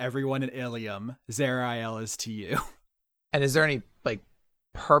Nim is to everyone in Ilium, Zariel is to you. And is there any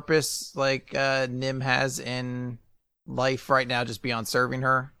purpose Nim has in life right now just beyond serving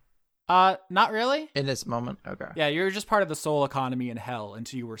her Not really. in this moment? Okay. Yeah, you're just part of the soul economy in hell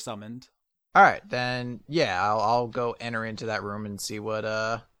until you were summoned. All right, then yeah, I'll go enter into that room and see what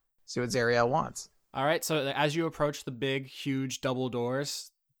Zariel wants. All right, so as you approach the big, huge double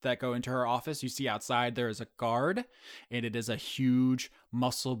doors that go into her office, you see outside there is a guard, and it is a huge,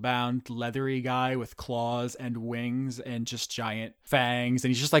 muscle-bound, leathery guy with claws and wings and just giant fangs, and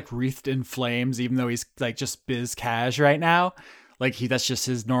he's just wreathed in flames, even though he's just biz cash right now. That's just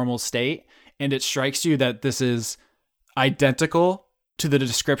his normal state, and it strikes you that this is identical to the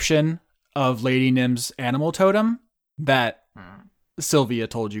description of Lady Nim's animal totem that Sylvia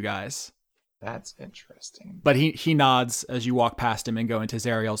told you guys. That's interesting. But he nods as you walk past him and go into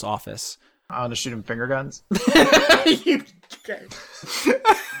Zariel's office. I want to shoot him finger guns. Okay.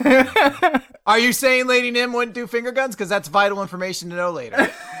 Are you saying Lady Nim wouldn't do finger guns? Because that's vital information to know later.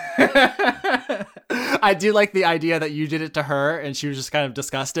 I do like the idea that you did it to her and she was just kind of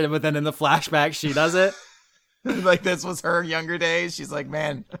disgusted, but then in the flashback she does it. This was her younger days. She's like,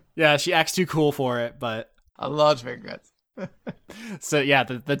 man. Yeah, she acts too cool for it, but I love finger guns. So yeah,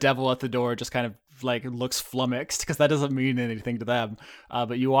 the devil at the door just kind of looks flummoxed because that doesn't mean anything to them.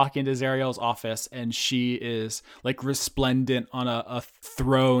 But you walk into Zariel's office and she is resplendent on a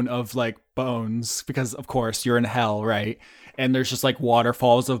throne of bones because of course you're in hell, right? And there's just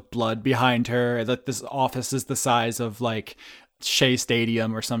waterfalls of blood behind her. That this office is the size of Shea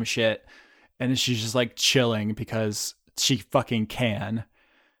Stadium or some shit. And she's just chilling because she fucking can.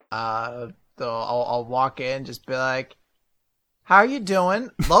 So I'll walk in, just be like, how are you doing?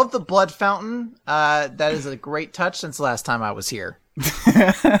 Love the blood fountain. That is a great touch since the last time I was here.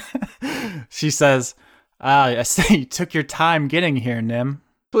 She says, I say you took your time getting here, Nim.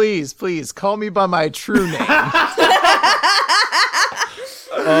 Please, call me by my true name.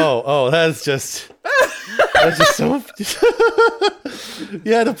 That's just so.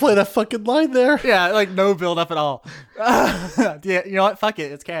 You had to play that fucking line there. Yeah, no build up at all. Yeah, you know what? Fuck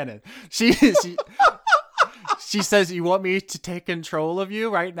it, it's canon. She says, "You want me to take control of you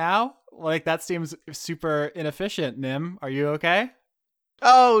right now?" That seems super inefficient. Nim, are you okay?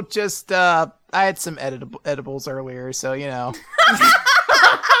 Oh, just I had some edibles earlier, so you know.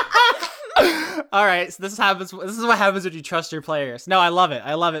 All right, so this is what happens when you trust your players. No, I love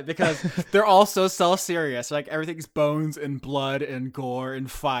it because they're all so self-serious. Everything's bones and blood and gore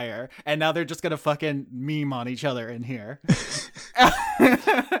and fire, and now they're just gonna fucking meme on each other in here.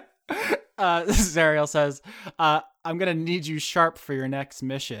 Zariel says, I'm gonna need you sharp for your next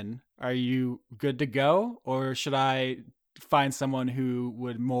mission. Are you good to go, or should I find someone who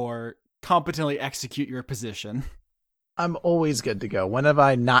would more competently execute your position? I'm always good to go. When have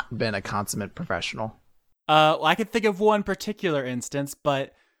I not been a consummate professional? I could think of one particular instance,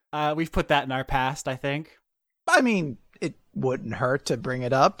 but we've put that in our past, I think. I mean, it wouldn't hurt to bring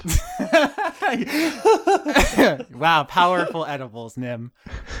it up. Wow, powerful edibles, Nim.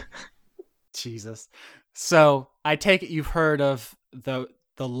 Jesus. So, I take it you've heard of the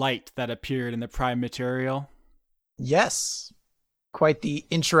light that appeared in the Prime Material? Yes. Quite the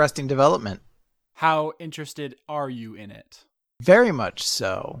interesting development. How interested are you in it? Very much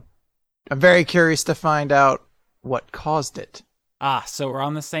so. I'm very curious to find out what caused it. Ah, so we're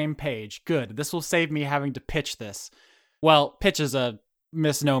on the same page. Good. This will save me having to pitch this. Well, pitch is a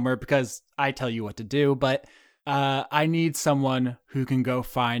misnomer because I tell you what to do, but I need someone who can go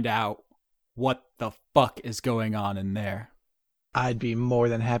find out what the fuck is going on in there. I'd be more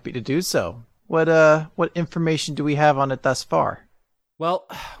than happy to do so. What information do we have on it thus far? Well,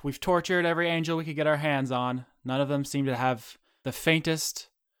 we've tortured every angel we could get our hands on. None of them seem to have the faintest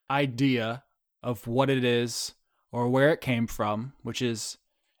idea of what it is or where it came from, which is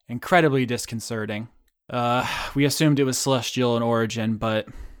incredibly disconcerting. We assumed it was celestial in origin, but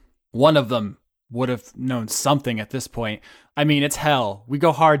one of them would have known something at this point. I mean, it's hell. We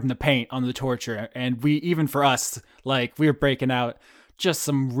go hard in the paint on the torture, and even for us, we were breaking out just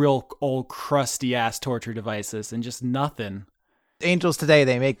some real old crusty ass torture devices and just nothing. Angels today,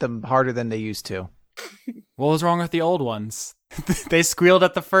 they make them harder than they used to. What was wrong with the old ones? They squealed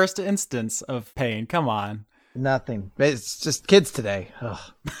at the first instance of pain. Come on. Nothing. It's just kids today. Ugh.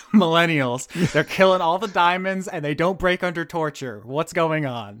 Millennials. They're killing all the diamonds and they don't break under torture. What's going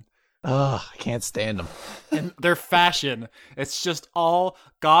on? Ugh, I can't stand them. And their fashion. It's just all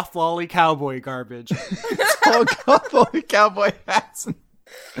goth lolly cowboy garbage. It's all cowboy hats.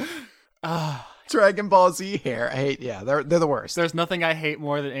 Dragon Ball Z hair. I hate. Yeah, they're the worst. There's nothing I hate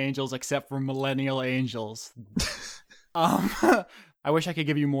more than angels except for millennial angels. I wish I could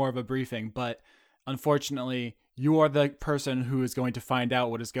give you more of a briefing, but unfortunately, you are the person who is going to find out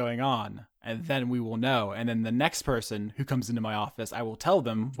what is going on, and then we will know. And then the next person who comes into my office, I will tell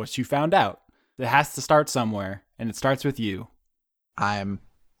them what you found out. It has to start somewhere, and it starts with you. I'm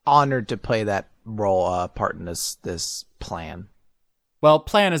honored to play that role part in this plan. Well,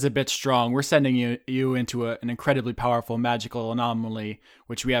 plan is a bit strong. We're sending you into an incredibly powerful magical anomaly,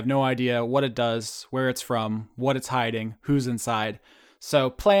 which we have no idea what it does, where it's from, what it's hiding, who's inside.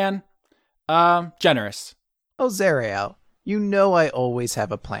 So plan, generous. Oh, Zariel, you know I always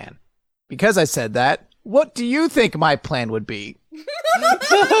have a plan. Because I said that, what do you think my plan would be?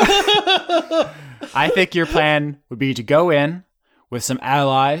 I think your plan would be to go in with some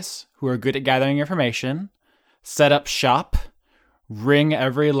allies who are good at gathering information, set up shop, wring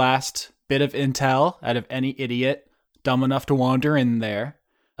every last bit of intel out of any idiot dumb enough to wander in there,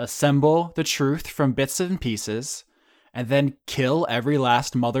 assemble the truth from bits and pieces, and then kill every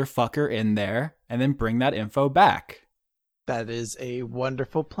last motherfucker in there, and then bring that info back. That is a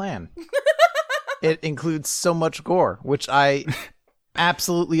wonderful plan. It includes so much gore, which I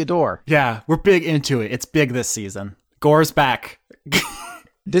absolutely adore. Yeah, we're big into it. It's big this season. Gore's back.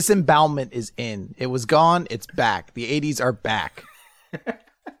 Disembowelment is in. It was gone, it's back. The 80s are back.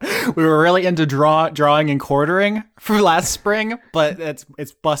 We were really into drawing and quartering for last spring, but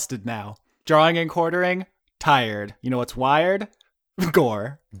it's busted now. Drawing and quartering, tired. You know what's wired?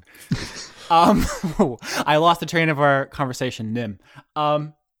 Gore. I lost the train of our conversation, Nim.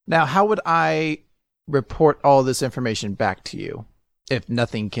 Now, how would I report all this information back to you if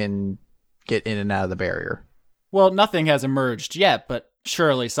nothing can get in and out of the barrier? Well, nothing has emerged yet, but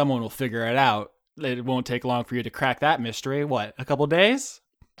surely someone will figure it out. It won't take long for you to crack that mystery. What, a couple days?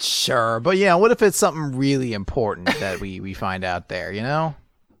 Sure, but yeah, what if it's something really important that we find out there, you know?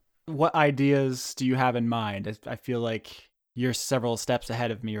 What ideas do you have in mind? I feel like you're several steps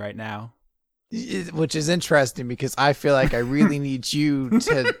ahead of me right now. Which is interesting because I feel like I really need you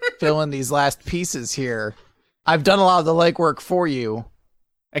to fill in these last pieces here. I've done a lot of the legwork for you.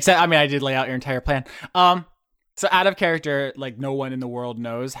 Except, I mean, I did lay out your entire plan. So out of character, like no one in the world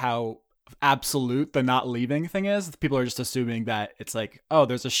knows how absolute the not leaving thing is. People are just assuming that it's like, oh,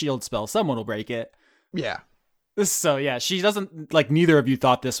 there's a shield spell. Someone will break it. Yeah. So yeah, she doesn't, like, neither of you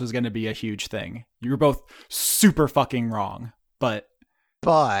thought this was going to be a huge thing. You were both super fucking wrong, but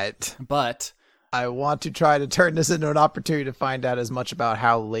I want to try to turn this into an opportunity to find out as much about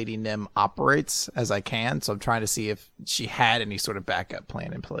how Lady Nim operates as I can. So I'm trying to see if she had any sort of backup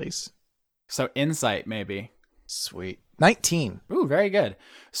plan in place. So insight, maybe. Sweet. 19. Ooh, very good.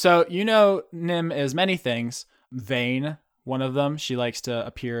 So you know Nim is many things. Vain, one of them. She likes to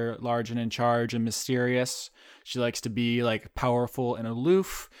appear large and in charge and mysterious. She likes to be like powerful and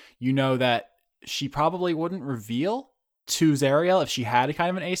aloof. You know that she probably wouldn't reveal to Zariel if she had a kind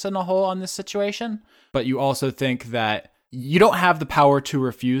of an ace in the hole on this situation. But you also think that you don't have the power to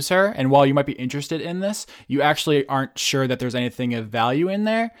refuse her. And while you might be interested in this, you actually aren't sure that there's anything of value in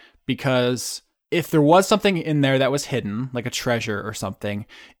there, because if there was something in there that was hidden, like a treasure or something,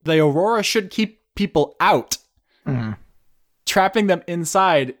 the Aurora should keep people out. Mm-hmm. Trapping them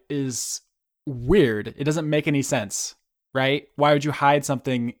inside is weird. It doesn't make any sense, right? Why would you hide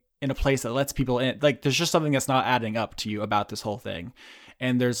something in a place that lets people in? Like, there's just something that's not adding up to you about this whole thing.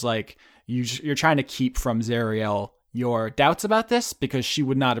 And there's like, you're trying to keep from Zariel your doubts about this because she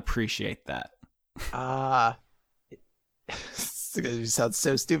would not appreciate that. You sound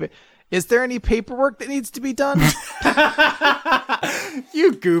so stupid. Is there any paperwork that needs to be done? You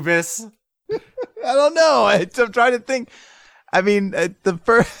goobus. I don't know. I'm trying to think. I mean, the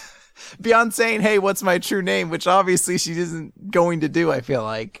first, beyond saying, hey, what's my true name, which obviously she isn't going to do, I feel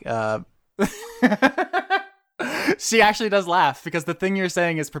like. She actually does laugh because the thing you're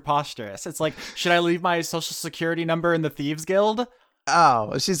saying is preposterous. It's like, should I leave my social security number in the Thieves Guild?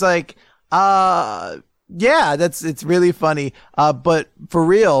 Oh, she's like, yeah, it's really funny. But for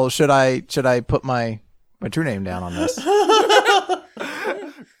real, should I put my true name down on this?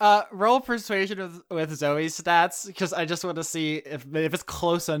 Roll persuasion with Zoe's stats, because I just want to see if it's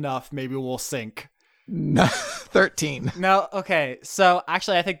close enough. Maybe we'll sync. 13. No, okay. So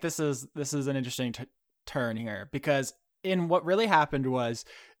actually, I think this is an interesting turn here, because in what really happened was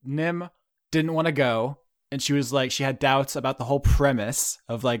Nim didn't want to go. And she was like, she had doubts about the whole premise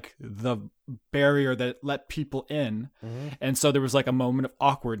of like the barrier that let people in. Mm-hmm. And so there was like a moment of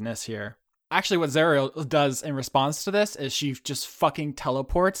awkwardness here. Actually, what Zariel does in response to this is she just fucking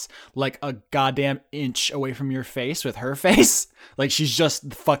teleports like a goddamn inch away from your face with her face. Like she's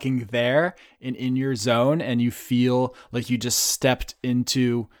just fucking there and in your zone, and you feel like you just stepped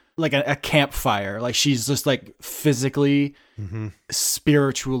into like a campfire. Like she's just like physically,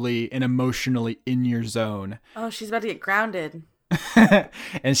 spiritually, and emotionally in your zone. Oh, she's about to get grounded.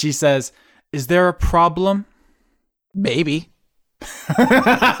 And she says, "Is there a problem?" Maybe.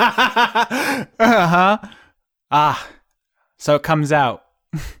 Uh-huh. So it comes out.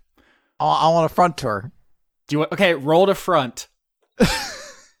 I want a front tour. Do you want? Okay, roll to front.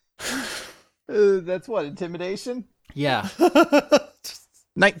 That's what, intimidation? Yeah.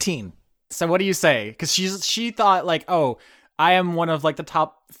 19. So what do you say? Because she thought like, oh, I am one of like the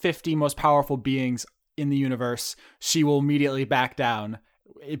top 50 most powerful beings in the universe. She will immediately back down,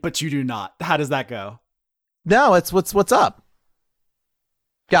 but you do not. How does that go? No, it's what's up.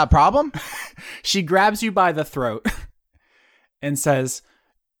 Got a problem? She grabs you by the throat and says,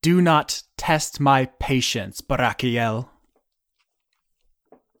 "Do not test my patience, Barakiel."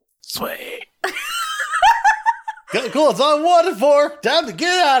 Sweet. Cool, it's all I wanted for. Time to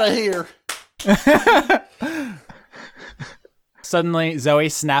get out of here. Suddenly, Zoe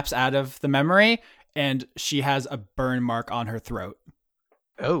snaps out of the memory, and she has a burn mark on her throat.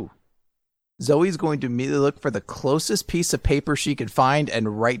 Oh. Zoe's going to immediately look for the closest piece of paper she could find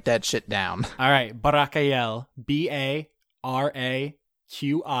and write that shit down. All right, Barakiel. Baraquiel.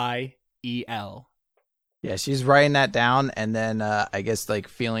 Yeah, she's writing that down, and then I guess like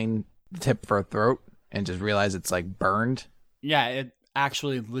feeling the tip of her throat and just realize it's like burned. Yeah, it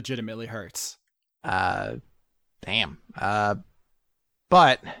actually legitimately hurts. Damn.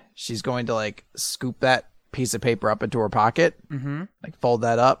 But she's going to like scoop that piece of paper up into her pocket, like fold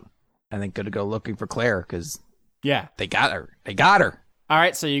that up, and then go looking for Claire because yeah, they got her. They got her. All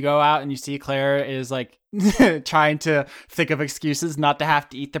right, so you go out and you see Claire is like trying to think of excuses not to have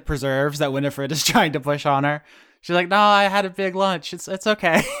to eat the preserves that Winifred is trying to push on her. She's like, "No, I had a big lunch. It's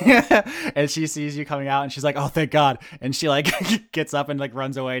okay." And she sees you coming out and she's like, "Oh, thank God." And she like gets up and like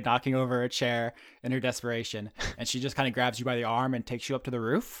runs away, knocking over a chair in her desperation. And she just kind of grabs you by the arm and takes you up to the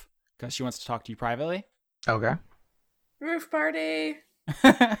roof because she wants to talk to you privately. Okay. Roof party.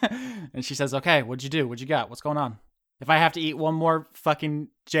 And she says, "Okay, what'd you do? What'd you got? What's going on? If I have to eat one more fucking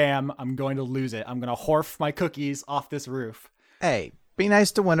jam, I'm going to lose it. I'm going to horf my cookies off this roof." Hey, be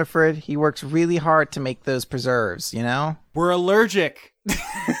nice to Winifred. He works really hard to make those preserves, you know? We're allergic,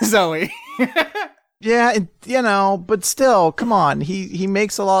 Zoe. Yeah, but still, come on. He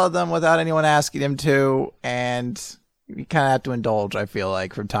makes a lot of them without anyone asking him to, and you kind of have to indulge, I feel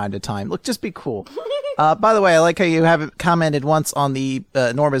like, from time to time. Look, just be cool. By the way, I like how you haven't commented once on the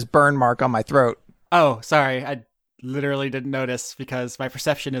enormous burn mark on my throat. Oh, sorry. I literally didn't notice because my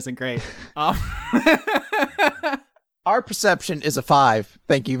perception isn't great. Our perception is a 5.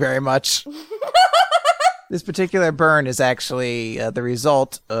 Thank you very much. This particular burn is actually the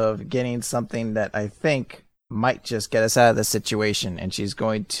result of getting something that I think might just get us out of this situation. And she's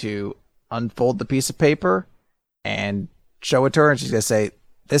going to unfold the piece of paper and show it to her. And she's going to say,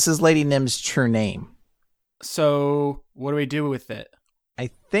 "This is Lady Nim's true name." So what do we do with it? I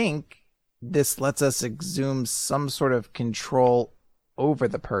think this lets us exhume some sort of control over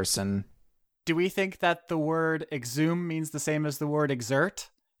the person. Do we think that the word exhume means the same as the word exert?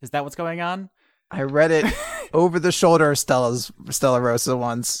 Is that what's going on? I read it over the shoulder of Stella Rosa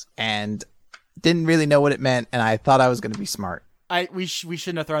once and didn't really know what it meant, and I thought I was going to be smart. We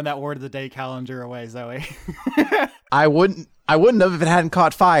shouldn't have thrown that word of the day calendar away, Zoe. I wouldn't have if it hadn't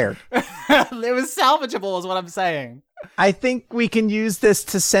caught fire. It was salvageable is what I'm saying. I think we can use this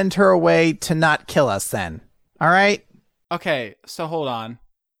to send her away to not kill us then. All right? Okay, so hold on.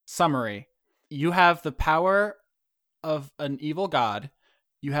 Summary. You have the power of an evil god.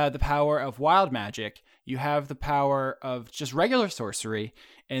 You have the power of wild magic. You have the power of just regular sorcery.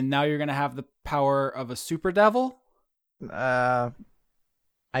 And now you're going to have the power of a super devil? I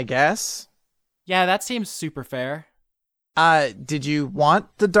guess. Yeah, that seems super fair. Did you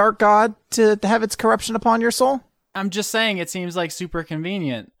want the dark god to have its corruption upon your soul? I'm just saying it seems like super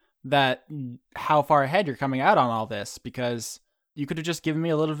convenient that how far ahead you're coming out on all this, because you could have just given me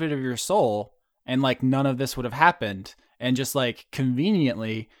a little bit of your soul and like none of this would have happened. And just like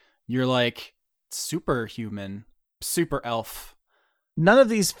conveniently, you're like superhuman, super elf. None of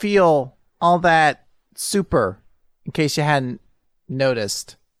these feel all that super, in case you hadn't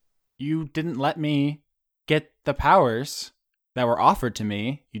noticed. You didn't let me get the powers that were offered to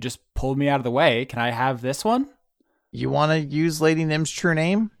me. You just pulled me out of the way. Can I have this one? You want to use Lady Nim's true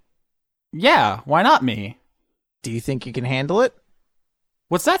name? Yeah, why not me? Do you think you can handle it?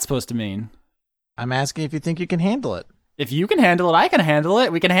 What's that supposed to mean? I'm asking if you think you can handle it. If you can handle it, I can handle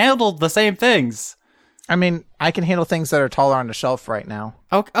it. We can handle the same things. I mean, I can handle things that are taller on the shelf right now.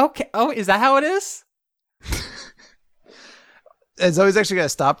 Okay. Oh, is that how it is? And Zoe's actually going to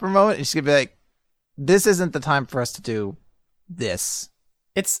stop for a moment, and she's going to be like, this isn't the time for us to do this.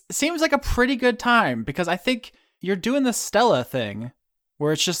 It seems like a pretty good time, because I think you're doing the Stella thing,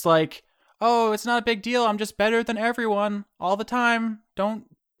 where it's just like, oh, it's not a big deal. I'm just better than everyone all the time. Don't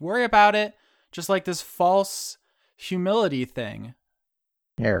worry about it. Just like this false humility thing.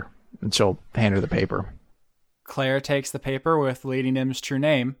 Here. And she'll hand her the paper. Claire takes the paper with Lady Nim's true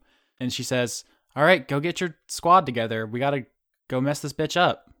name, and she says, all right, go get your squad together. We got to go mess this bitch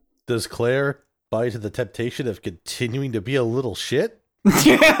up. Does Claire buy into the temptation of continuing to be a little shit?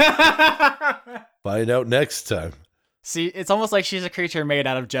 Find out next time. See, it's almost like she's a creature made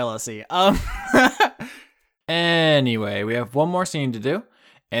out of jealousy. Anyway, we have one more scene to do,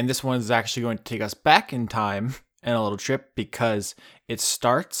 and this one is actually going to take us back in time and a little trip, because it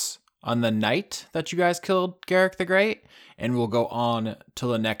starts on the night that you guys killed Garrick the Great, and we'll go on till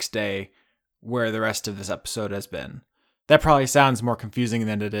the next day where the rest of this episode has been. That probably sounds more confusing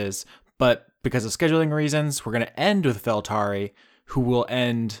than it is, but because of scheduling reasons, we're going to end with Veltari, who will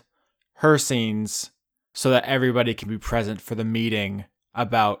end her scenes so that everybody can be present for the meeting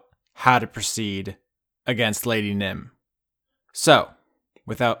about how to proceed against Lady Nim. So,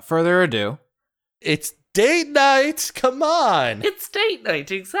 without further ado, It's date night! Come on! It's date night,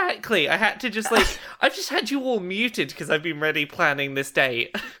 exactly. I had to just I've just had you all muted because I've been ready planning this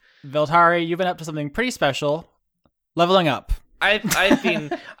date. Veltari, you've been up to something pretty special. Leveling up. I've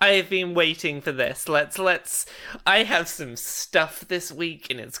been waiting for this. Let's I have some stuff this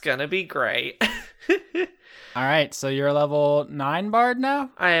week and it's gonna be great. All right, so you're a level 9 bard now?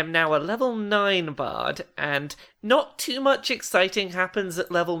 I am now a level 9 bard, and not too much exciting happens at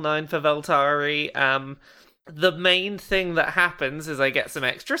level 9 for Veltari. The main thing that happens is I get some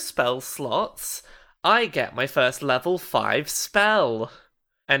extra spell slots. I get my first level 5 spell,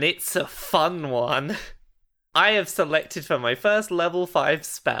 and it's a fun one. I have selected for my first level 5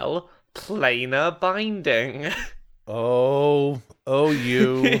 spell, Planar Binding. Oh,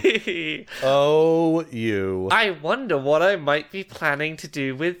 you. Oh, you. I wonder what I might be planning to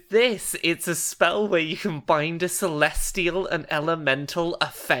do with this. It's a spell where you can bind a celestial, an elemental, a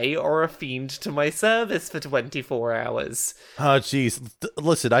fae, or a fiend to my service for 24 hours. Oh, geez.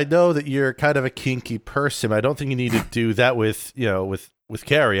 Listen, I know that you're kind of a kinky person. I don't think you need to do that with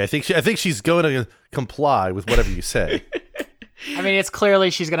Carrie. I think she's going to comply with whatever you say. I mean, it's clearly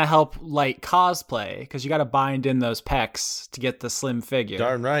she's going to help light cosplay, because you got to bind in those pecs to get the slim figure.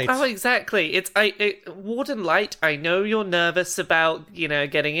 Darn right. Oh, exactly. Warden Light, I know you're nervous about,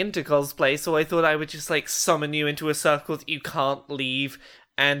 getting into cosplay, so I thought I would just, summon you into a circle that you can't leave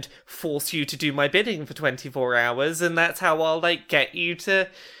and force you to do my bidding for 24 hours, and that's how I'll, get you to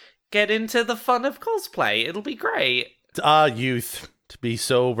get into the fun of cosplay. It'll be great. Ah, youth. To be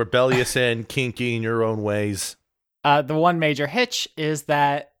so rebellious and kinky in your own ways. The one major hitch is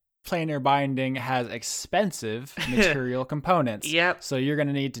that planar binding has expensive material components. Yep. So you're going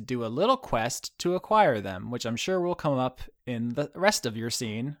to need to do a little quest to acquire them, which I'm sure will come up in the rest of your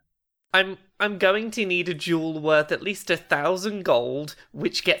scene. I'm going to need a jewel worth at least 1,000 gold,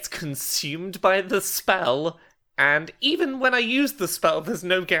 which gets consumed by the spell, and even when I use the spell, there's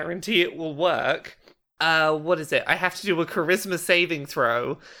no guarantee it will work. What is it? I have to do a charisma saving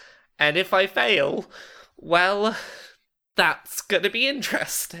throw, and if I fail, well, that's going to be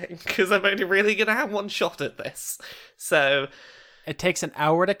interesting, because I'm only really going to have one shot at this. So it takes an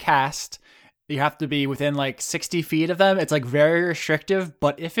hour to cast. You have to be within 60 feet of them. It's very restrictive,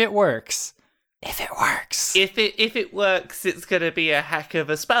 but if it works, if it works, it's going to be a heck of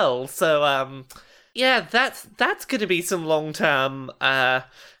a spell. So, yeah, that's going to be some long-term,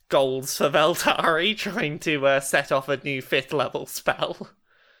 goals for Veltari, trying to set off a new 5th level spell.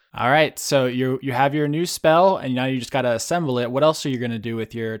 All right, so you have your new spell, and now you just got to assemble it. What else are you going to do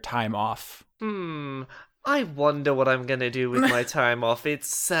with your time off? I wonder what I'm going to do with my time off.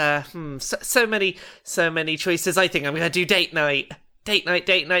 It's so many choices. I think I'm going to do date night. Date night.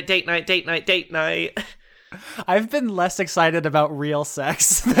 I've been less excited about real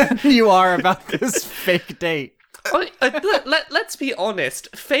sex than you are about this fake date. Let's be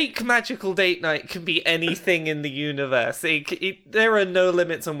honest. Fake magical date night can be anything in the universe. There are no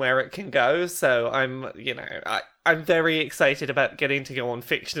limits on where it can go. So I'm very excited about getting to go on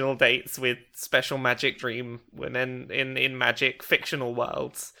fictional dates with special magic dream women in magic fictional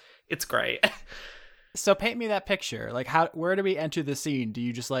worlds. It's great. So paint me that picture. Where do we enter the scene? Do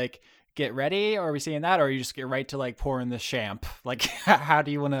you just get ready, or are we seeing that, or you just get right to like pouring the champ? Like, how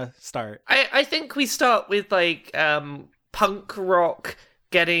do you want to start? I think we start with like punk rock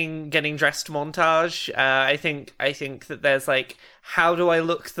getting dressed montage. I think that there's like, how do I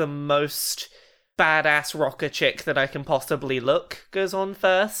look the most badass rocker chick that I can possibly look goes on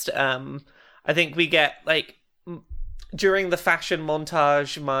first. I think we get like during the fashion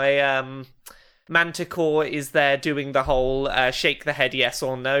montage, my Manticore is there doing the whole shake the head yes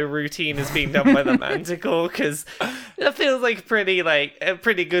or no routine is being done by the Manticore, because that feels like a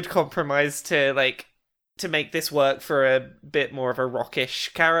pretty good compromise to make this work for a bit more of a rockish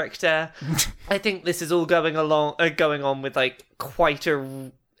character. I think this is all going on with like quite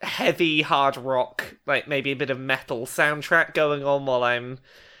a heavy hard rock, like maybe a bit of metal soundtrack going on while I'm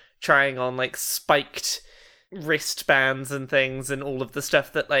trying on like spiked wristbands and things and all of the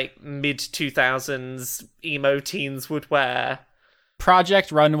stuff that like mid 2000s emo teens would wear.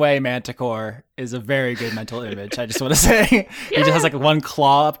 Project Runway Manticore is a very good mental image. I just want to say, he just has like one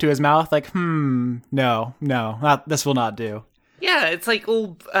claw up to his mouth, like, no, this will not do. Yeah, it's like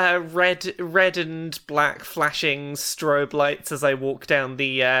all red and black flashing strobe lights as I walk down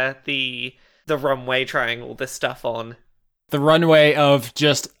the runway, trying all this stuff on. The runway of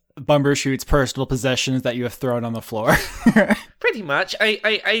just Bumbershoot's personal possessions that you have thrown on the floor. Pretty much.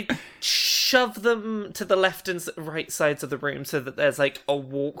 I shove them to the left and right sides of the room so that there's like a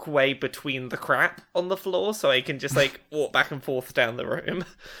walkway between the crap on the floor, so I can just like walk back and forth down the room.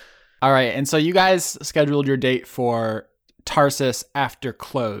 All right, and so you guys scheduled your date for Tarsus after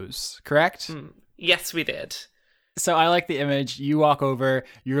close, correct? Yes, we did. So I like the image. You walk over,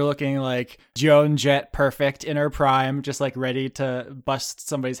 you're looking like Joan Jett perfect in her prime, just like ready to bust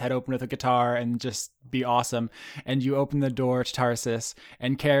somebody's head open with a guitar and just be awesome. And you open the door to Tarsus,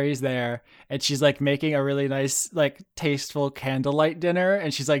 and Carrie's there, and she's like making a really nice, like tasteful candlelight dinner,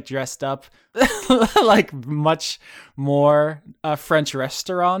 and she's like dressed up like much more a French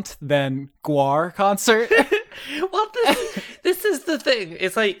restaurant than Gwar concert. Well, this is the thing.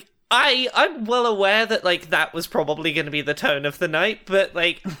 It's like, I'm well aware that, like, that was probably going to be the tone of the night, but,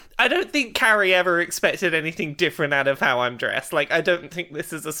 like, I don't think Carrie ever expected anything different out of how I'm dressed. Like, I don't think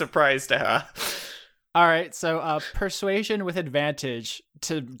this is a surprise to her. All right, so persuasion with advantage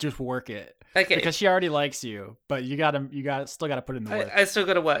to just work it. Okay. Because she already likes you, but you still gotta put in the work. I still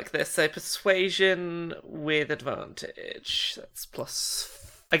gotta work this. So persuasion with advantage. That's plus...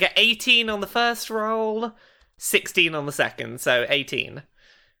 I get 18 on the first roll, 16 on the second, so 18.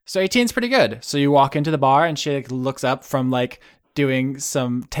 So 18's pretty good. So you walk into the bar, and she like, looks up from like doing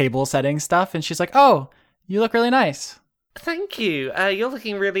some table setting stuff, and she's like, "Oh, you look really nice." Thank you. You're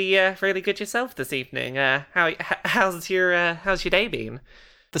looking really, really good yourself this evening. How's your day been?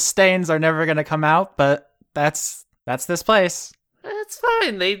 The stains are never gonna come out, but that's this place. It's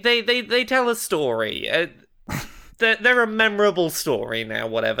fine. They tell a story. They're a memorable story now,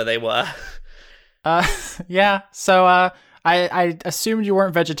 whatever they were. Yeah. So I assumed you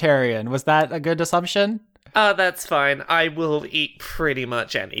weren't vegetarian. Was that a good assumption? That's fine. I will eat pretty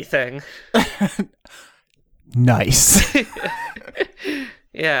much anything. Nice.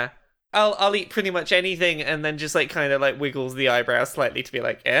 Yeah. I'll eat pretty much anything, and then just like kind of like wiggles the eyebrows slightly to be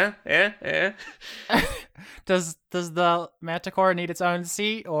like, yeah. Does the Manticore need its own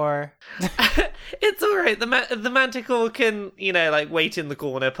seat, or? It's all right. The Manticore can, like wait in the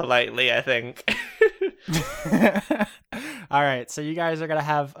corner politely, I think. All right, so you guys are gonna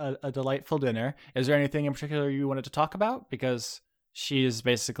have a delightful dinner. Is there anything in particular you wanted to talk about? Because she is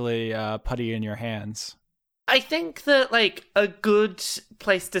basically putty in your hands. I think that like a good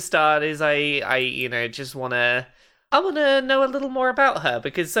place to start is I just wanna know a little more about her,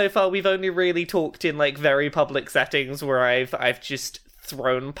 because so far we've only really talked in like very public settings where I've just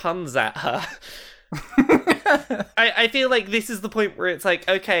thrown puns at her. I feel like this is the point where it's like,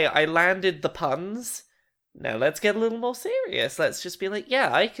 okay, I landed the puns. Now let's get a little more serious. Let's just be like,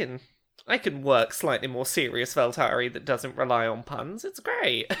 yeah, I can work slightly more serious Veltari that doesn't rely on puns. It's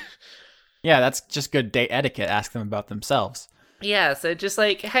great. Yeah, that's just good date etiquette. Ask them about themselves. Yeah, so just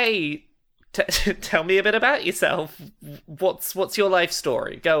like, hey, tell me a bit about yourself. What's your life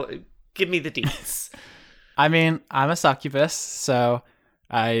story? Go, give me the deets. I mean, I'm a succubus, so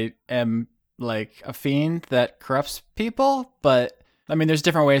I am like a fiend that corrupts people, but I mean, there's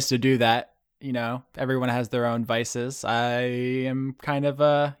different ways to do that. Everyone has their own vices. I am kind of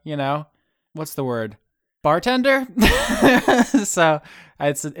a, what's the word? Bartender. So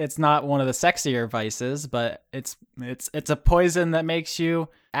it's not one of the sexier vices, but it's a poison that makes you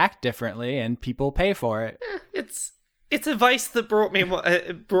act differently, and people pay for it. It's a vice that brought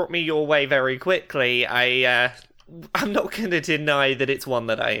me your way very quickly. I I'm not going to deny that it's one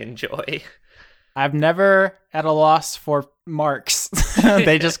that I enjoy. I'm never at a loss for marks.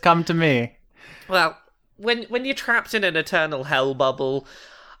 They just come to me. Well, when you're trapped in an eternal hell bubble,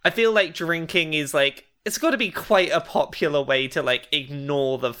 I feel like drinking is like, it's got to be quite a popular way to like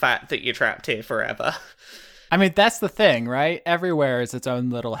ignore the fact that you're trapped here forever. I mean, that's the thing, right? Everywhere is its own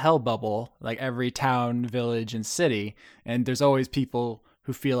little hell bubble, like every town, village, and city. And there's always people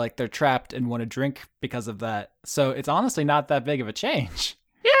who feel like they're trapped and want to drink because of that. So it's honestly not that big of a change.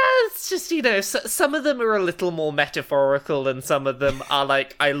 Yeah, it's just, some of them are a little more metaphorical and some of them are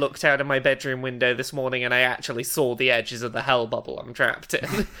like, I looked out of my bedroom window this morning and I actually saw the edges of the hell bubble I'm trapped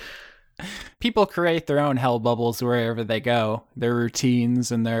in. People create their own hell bubbles wherever they go, their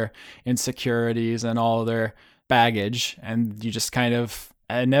routines and their insecurities and all their baggage, and you just kind of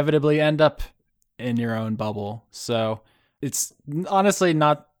inevitably end up in your own bubble. So it's honestly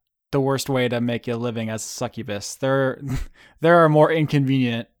not the worst way to make a living as a succubus. There are more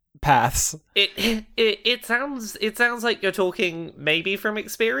inconvenient paths. It sounds like you're talking maybe from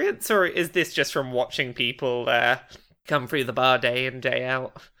experience, or is this just from watching people come through the bar day in, day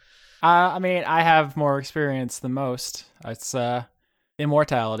out? I mean, I have more experience than most. It's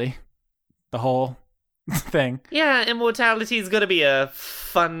immortality, the whole thing. Yeah, immortality's got to be a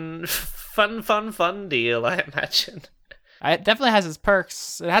fun deal, I imagine. It definitely has its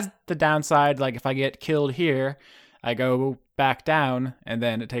perks. It has the downside, like if I get killed here, I go back down, and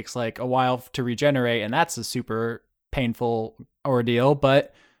then it takes like a while to regenerate, and that's a super painful ordeal,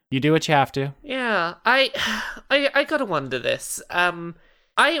 but you do what you have to. Yeah, I gotta wonder this.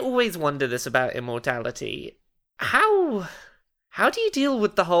 I always wonder this about immortality. How do you deal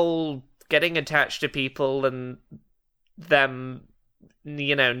with the whole getting attached to people and them,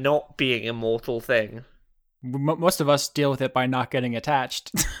 not being immortal thing? Most of us deal with it by not getting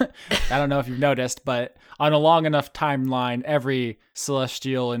attached. I don't know if you've noticed, but on a long enough timeline, every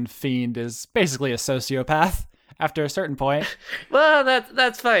celestial and fiend is basically a sociopath after a certain point. Well,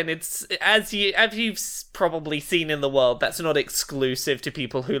 that's fine. It's as you've probably seen in the world, that's not exclusive to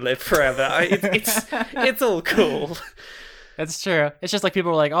people who live forever. It's all cool. That's true. It's just like people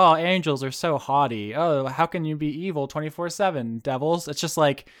are like, oh, angels are so haughty. Oh, how can you be evil 24/7, devils? It's just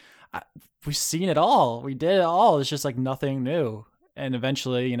like, we've seen it all. We did it all. It's just like nothing new. And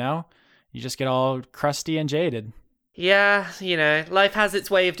eventually, you just get all crusty and jaded. Yeah, life has its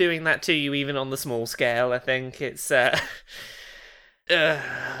way of doing that to you, even on the small scale. I think it's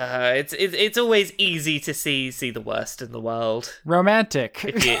always easy to see the worst in the world. Romantic.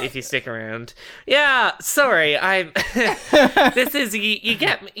 if you stick around. Yeah, sorry, I'm. This is you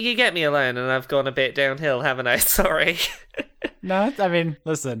get me alone, and I've gone a bit downhill, haven't I? Sorry. No, I mean,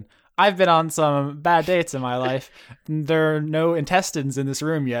 listen. I've been on some bad dates in my life. There are no intestines in this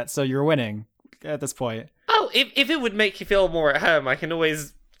room yet, so you're winning at this point. Oh, if it would make you feel more at home, I can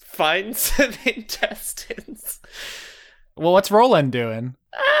always find some intestines. Well, what's Roland doing?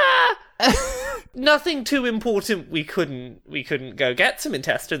 Nothing too important. We couldn't go get some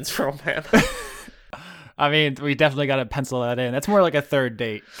intestines from him. I mean, we definitely got to pencil that in. That's more like a third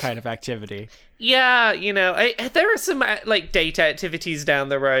date kind of activity. Yeah, there are some like date activities down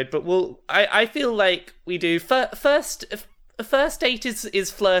the road, but I feel like we do first date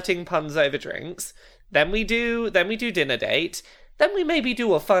is flirting puns over drinks. Then we do dinner date. Then we maybe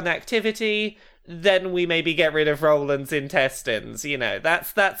do a fun activity. Then we maybe get rid of Roland's intestines.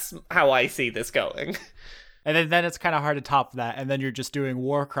 That's how I see this going. And then it's kind of hard to top that. And then you're just doing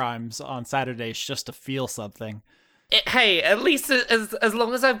war crimes on Saturdays just to feel something. Hey, at least as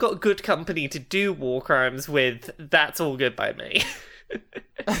long as I've got good company to do war crimes with, that's all good by me.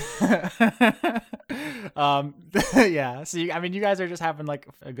 Yeah. So you guys are just having like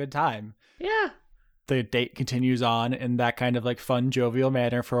a good time. Yeah. The date continues on in that kind of like fun, jovial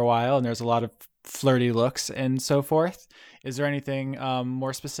manner for a while, and there's a lot of flirty looks and so forth. Is there anything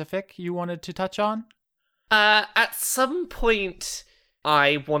more specific you wanted to touch on? At some point,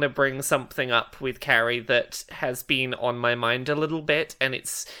 I want to bring something up with Carrie that has been on my mind a little bit, and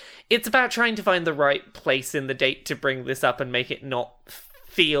it's about trying to find the right place in the date to bring this up and make it not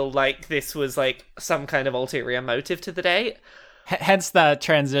feel like this was like some kind of ulterior motive to the date. Hence the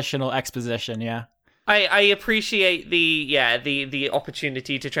transitional exposition, yeah. I appreciate the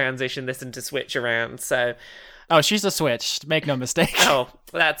opportunity to transition this and to switch around, so... Oh, she's a switch. Make no mistake. Oh,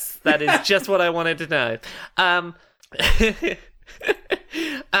 that is just what I wanted to know.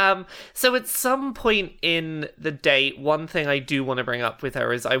 So at some point in the date, one thing I do want to bring up with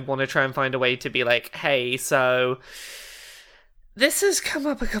her is I want to try and find a way to be like, hey, so this has come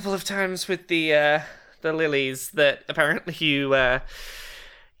up a couple of times with the lilies that apparently you,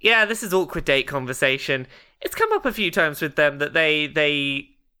 this is awkward date conversation. it's come up a few times with them that they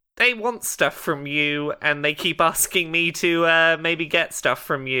want stuff from you, and they keep asking me to maybe get stuff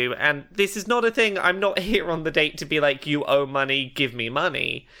from you. And this is not a thing. I'm not here on the date to be like, you owe money, give me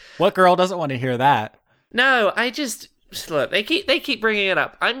money. What girl doesn't want to hear that? No, I just look. They keep bringing it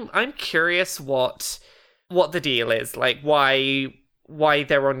up. I'm curious what the deal is. Like why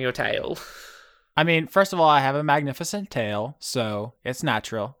they're on your tail. I mean, first of all, I have a magnificent tail, so it's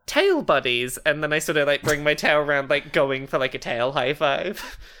natural. Tail buddies, and then I sort of like bring my tail around, like going for like a tail high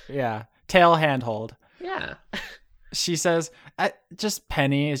five. Yeah, tail handhold. Yeah. She says, just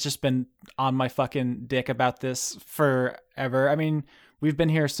Penny has just been on my fucking dick about this forever. I mean, we've been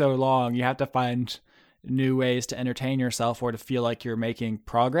here so long, you have to find new ways to entertain yourself or to feel like you're making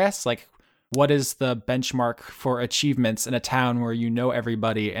progress. Like, what is the benchmark for achievements in a town where you know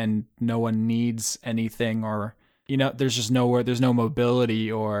everybody and no one needs anything, or, you know, there's no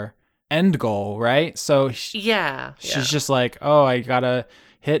mobility or end goal, right? So she's just like, oh, I gotta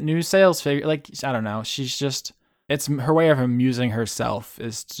hit new sales figure. Like, I don't know. It's her way of amusing herself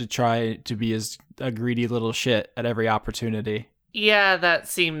is to try to be as a greedy little shit at every opportunity. Yeah, that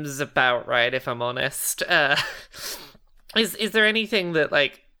seems about right, if I'm honest. Is there anything that,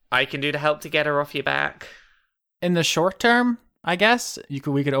 like, I can do to help to get her off your back? In the short term, I guess you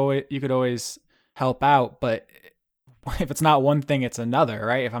could always help out, but if it's not one thing, it's another,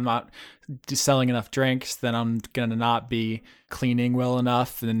 right? If I'm not selling enough drinks, then I'm gonna not be cleaning well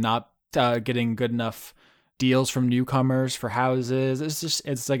enough and not getting good enough deals from newcomers for houses.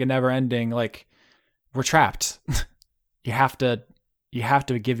 It's like a never ending, like, we're trapped. You have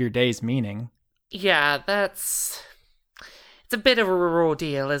to give your days meaning. Yeah, it's a bit of a raw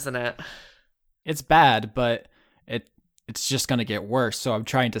deal, isn't it? It's bad, but it's just gonna get worse. So I'm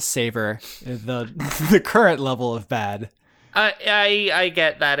trying to savor the current level of bad. I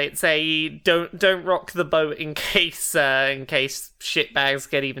get that. It's a don't rock the boat in case shitbags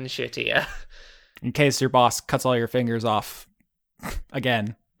get even shittier. In case your boss cuts all your fingers off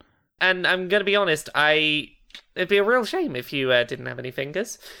again. And I'm gonna be honest, it'd be a real shame if you didn't have any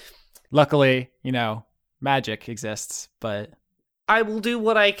fingers. Luckily, magic exists, but I will do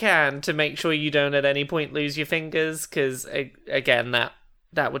what I can to make sure you don't at any point lose your fingers, because, again,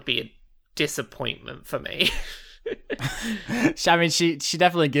 that would be a disappointment for me. I mean, she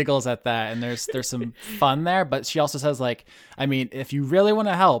definitely giggles at that, and there's some fun there, but she also says, like, I mean, if you really want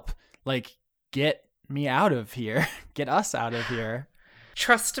to help, like, get me out of here. Get us out of here.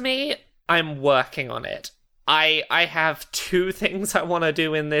 Trust me, I'm working on it. I have 2 things I want to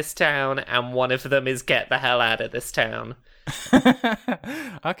do in this town, and one of them is get the hell out of this town.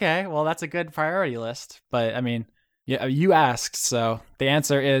 Okay, well, that's a good priority list. But, I mean, yeah, you asked, so the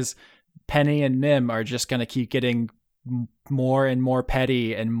answer is Penny and Nim are just going to keep getting more and more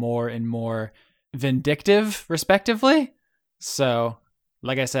petty and more vindictive, respectively. So,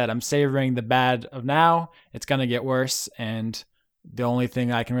 like I said, I'm savoring the bad of now. It's going to get worse, and the only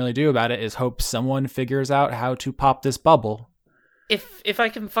thing I can really do about it is hope someone figures out how to pop this bubble. If I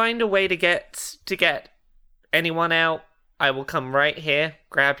can find a way to get anyone out, I will come right here,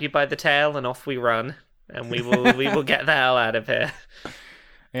 grab you by the tail, and off we run. And we will get the hell out of here.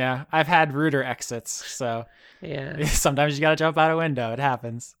 Yeah, I've had ruder exits, so yeah. Sometimes you gotta jump out a window. It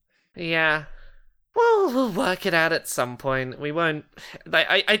happens. Yeah. Well, we'll work it out at some point. We won't.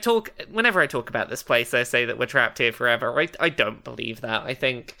 Whenever I talk about this place, I say that we're trapped here forever. I don't believe that. I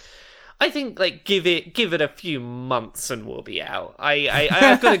think like give it a few months and we'll be out.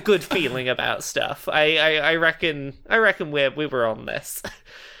 I've got a good feeling about stuff. I reckon we were on this.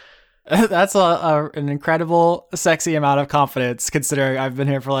 That's an incredible, sexy amount of confidence, considering I've been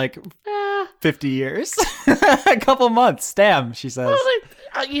here for like 50 years. A couple months. Damn, she says. Well,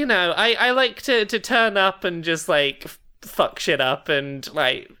 I like to turn up and just like fuck shit up, and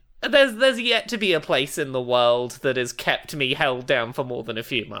like there's yet to be a place in the world that has kept me held down for more than a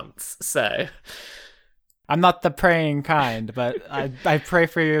few months. So I'm not the praying kind, but I pray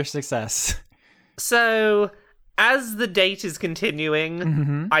for your success. So as the date is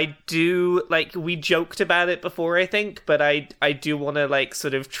continuing, I do, like, we joked about it before, I think, but I do want to, like,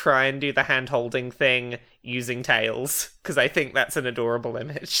 sort of try and do the hand-holding thing using tails, because I think that's an adorable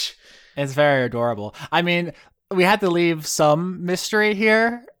image. It's very adorable. I mean, we had to leave some mystery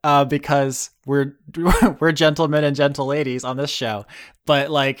here, because we're gentlemen and gentle ladies on this show, but,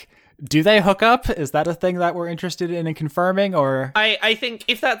 like, do they hook up? Is that a thing that we're interested in confirming, or? I think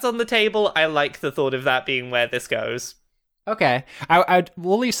if that's on the table, I like the thought of that being where this goes. Okay,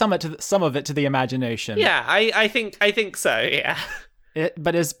 we'll leave some of it to the imagination. Yeah, I think so. Yeah.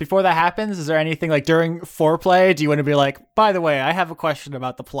 But before that happens, is there anything like during foreplay? Do you want to be like, by the way, I have a question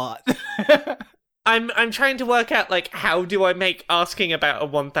about the plot? I'm trying to work out, like, how do I make asking about a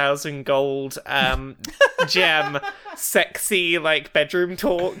 1,000 gold gem sexy, like, bedroom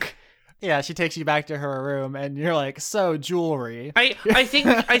talk. Yeah, she takes you back to her room, and you're like, so, jewelry. I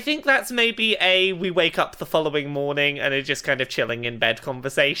think that's maybe we wake up the following morning and are just kind of chilling in bed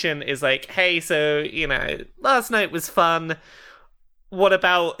conversation is like, hey, so, you know, last night was fun. What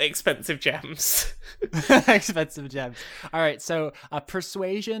about expensive gems? Expensive gems. All right, so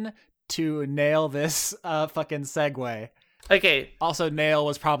persuasion to nail this fucking segue. Okay. Also, nail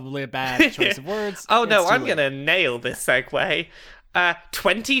was probably a bad choice of words. Oh, no, It's too I'm late. going to nail this segue.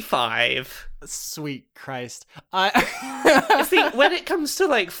 25. Sweet Christ. See, when it comes to,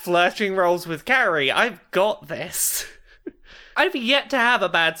 like, flirting roles with Carrie, I've got this. I've yet to have a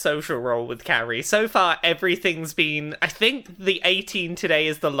bad social role with Carrie. So far, everything's been... I think the 18 today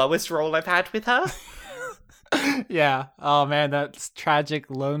is the lowest role I've had with her. Yeah. Oh, man, that's tragic,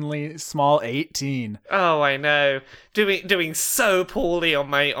 lonely, small 18. Oh, I know. Doing so poorly on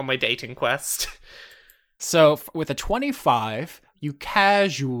my dating quest. So, with a 25, you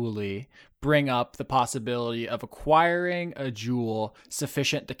casually bring up the possibility of acquiring a jewel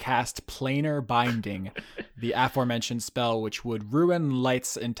sufficient to cast Planar Binding, the aforementioned spell which would ruin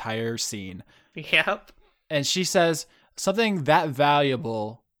Light's entire scene. Yep. And she says, something that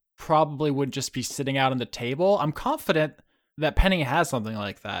valuable probably would just be sitting out on the table. I'm confident that Penny has something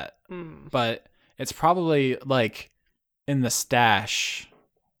like that, but it's probably, like, in the stash.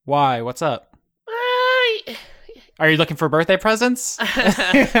 Why? What's up? Are you looking for birthday presents?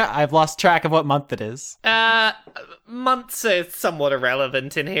 I've lost track of what month it is. Months are somewhat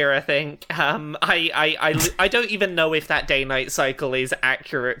irrelevant in here, I think. I don't even know if that day-night cycle is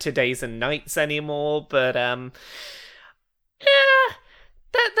accurate to days and nights anymore, but,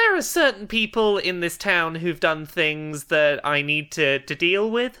 there are certain people in this town who've done things that I need to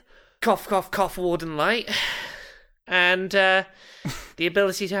deal with. Cough, cough, cough, Warden Light. And, the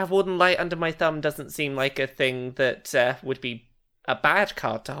ability to have Warden Light under my thumb doesn't seem like a thing that would be a bad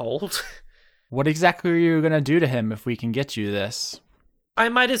card to hold. What exactly are you going to do to him if we can get you this? I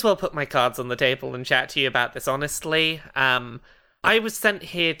might as well put my cards on the table and chat to you about this honestly. I was sent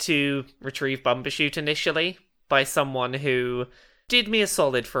here to retrieve Bumbershoot initially by someone who did me a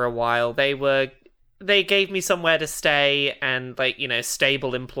solid for a while. They gave me somewhere to stay and, like, you know,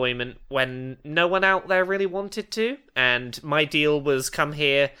 stable employment when no one out there really wanted to. And my deal was come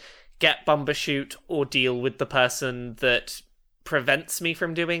here, get Bumbershoot, or deal with the person that prevents me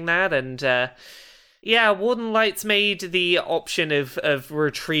from doing that. And, yeah, Warden Light's made the option of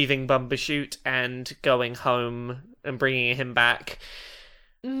retrieving Bumbershoot and going home and bringing him back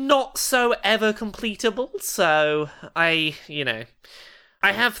not so ever completable. So I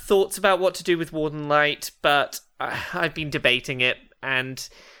have thoughts about what to do with Warden Light, but I've been debating it, and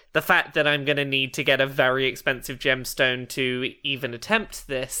the fact that I'm going to need to get a very expensive gemstone to even attempt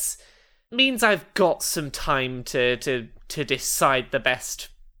this means I've got some time to decide the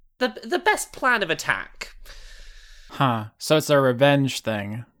best plan of attack. Huh. So it's a revenge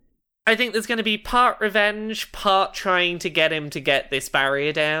thing. I think there's going to be part revenge, part trying to get him to get this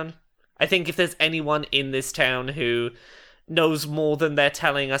barrier down. I think if there's anyone in this town who knows more than they're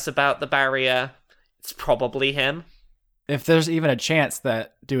telling us about the barrier, it's probably him. If there's even a chance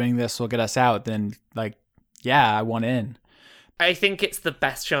that doing this will get us out, then, like, yeah, I want in. I think it's the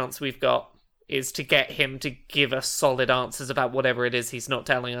best chance we've got, is to get him to give us solid answers about whatever it is he's not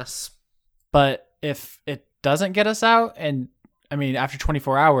telling us. But if it doesn't get us out, and, I mean, after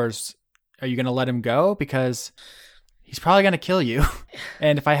 24 hours, are you going to let him go? Because he's probably going to kill you.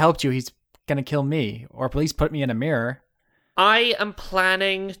 And if I helped you, he's going to kill me. Or at least put me in a mirror. I am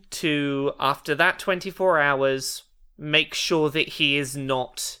planning to, after that 24 hours, make sure that he is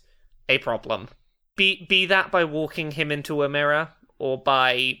not a problem. Be that by walking him into a mirror or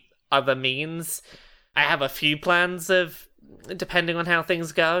by other means. I have a few plans depending on how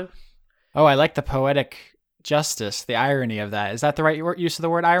things go. Oh, I like the poetic justice, the irony of that. Is that the right use of the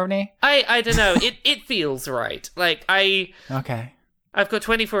word irony? I don't know. It feels right. Like, Okay. I've got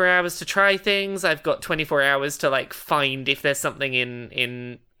 24 hours to try things. I've got 24 hours to, like, find if there's something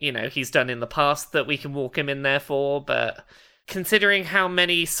in he's done in the past that we can walk him in there for. But considering how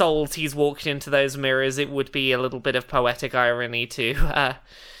many souls he's walked into those mirrors, it would be a little bit of poetic irony to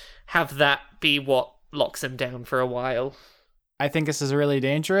have that be what locks him down for a while. I think this is really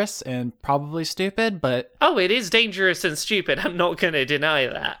dangerous and probably stupid, but... Oh, it is dangerous and stupid. I'm not going to deny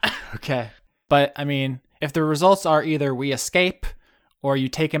that. Okay. But, I mean, if the results are either we escape or you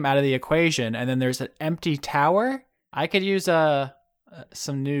take him out of the equation and then there's an empty tower, I could use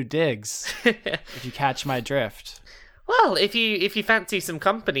some new digs, if you catch my drift. Well, if you fancy some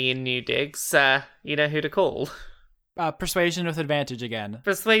company in New Digs, you know who to call. Persuasion with advantage again.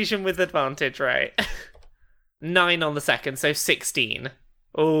 Persuasion with advantage, right? 9 on the second, so 16.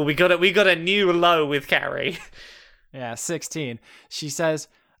 Oh, we got a new low with Carrie. Yeah, 16. She says,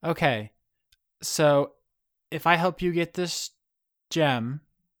 okay, so if I help you get this gem,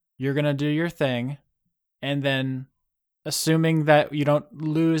 you're going to do your thing, and then assuming that you don't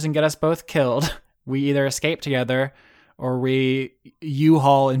lose and get us both killed, we either escape together or we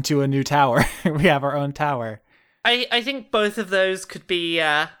U-haul into a new tower. We have our own tower. I think both of those could be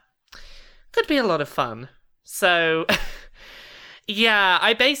a lot of fun. So, yeah,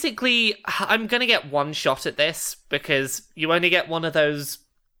 I'm going to get one shot at this because you only get one of those.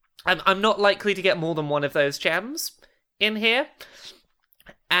 I'm not likely to get more than one of those gems in here.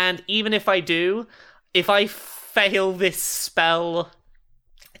 And even if I do, if I fail this spell,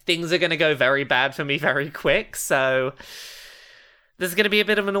 things are going to go very bad for me very quick. So there's going to be a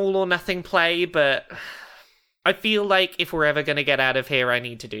bit of an all or nothing play, but I feel like if we're ever going to get out of here, I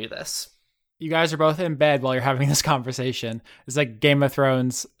need to do this. You guys are both in bed while you're having this conversation. It's like Game of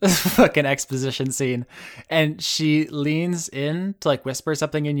Thrones fucking exposition scene. And she leans in to like whisper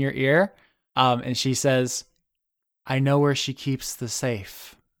something in your ear. And she says, I know where she keeps the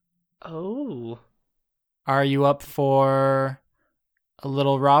safe. Oh. Are you up for a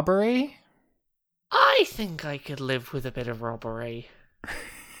little robbery? I think I could live with a bit of robbery.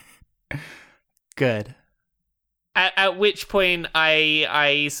 Good. At which point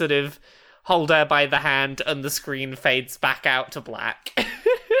I sort of hold her by the hand and the screen fades back out to black.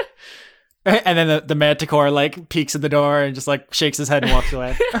 And then the Manticore like peeks at the door and just like shakes his head and walks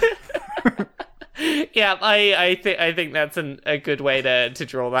away. Yeah, I think that's a good way to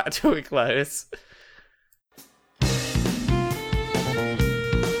draw that to a close.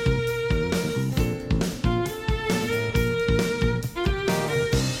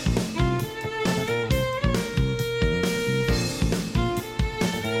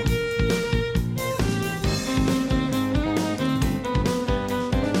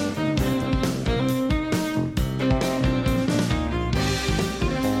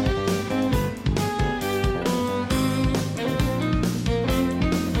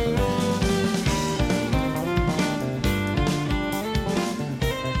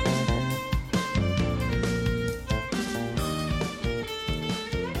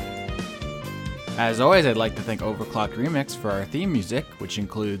 As always, I'd like to thank Overclocked Remix for our theme music, which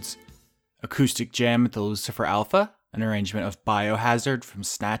includes Acoustic Jam at the Lucifer Alpha, an arrangement of Biohazard from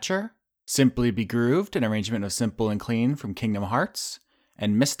Snatcher, Simply Be Grooved, an arrangement of Simple and Clean from Kingdom Hearts,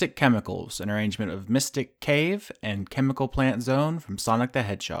 and Mystic Chemicals, an arrangement of Mystic Cave and Chemical Plant Zone from Sonic the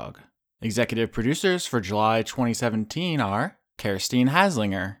Hedgehog. Executive producers for July 2017 are Kerstine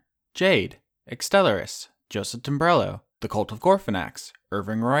Haslinger, Jade, Extellaris, Joseph Timbrello, The Cult of Gorfanax,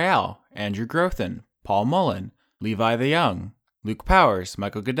 Irving Royale, Andrew Grothin, Paul Mullen, Levi the Young, Luke Powers,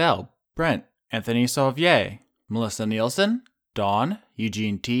 Michael Goodell, Brent, Anthony Sauvier, Melissa Nielsen, Dawn,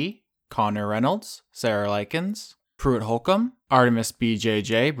 Eugene T., Connor Reynolds, Sarah Likens, Pruitt Holcomb, Artemis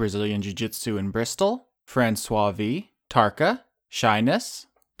BJJ, Brazilian Jiu-Jitsu in Bristol, Francois V., Tarka, Shyness,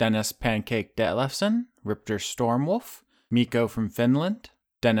 Dennis Pancake Detlefson, Ripter Stormwolf, Miko from Finland,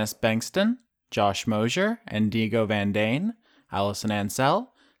 Dennis Bankston, Josh Mosier, Endigo Van Dane, Allison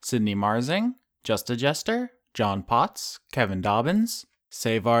Ansell, Sydney Marzing, Justa Jester, John Potts, Kevin Dobbins,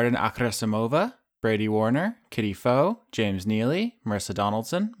 Savarden Akrasimova, Brady Warner, Kitty Foe, James Neely, Marissa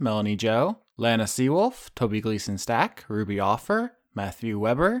Donaldson, Melanie Joe, Lana Seawolf, Toby Gleason Stack, Ruby Offer, Matthew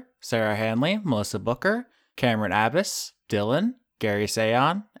Weber, Sarah Hanley, Melissa Booker, Cameron Abbas, Dylan, Gary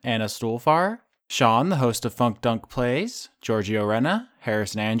Sayon, Anna Stuhlfar, Sean, the host of Funk Dunk Plays, Giorgio Renna,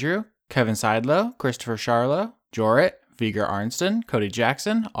 Harrison Andrew, Kevin Seidlow, Christopher Charlo, Jorrit, Viger Arnston, Cody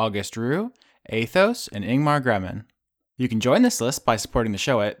Jackson, August Rue, Athos, and Ingmar Gremin. You can join this list by supporting the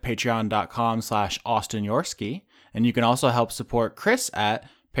show at patreon.com/Austin Yorsky, and you can also help support Chris at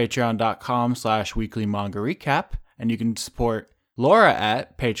patreon.com/Weekly Manga Recap, and you can support Laura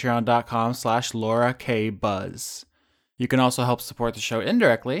at patreon.com/Laura K. Buzz. You can also help support the show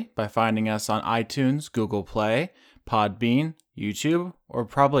indirectly by finding us on iTunes, Google Play, Podbean, YouTube, or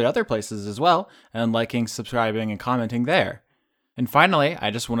probably other places as well, and liking, subscribing, and commenting there. And finally,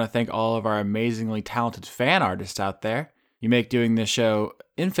 I just want to thank all of our amazingly talented fan artists out there. You make doing this show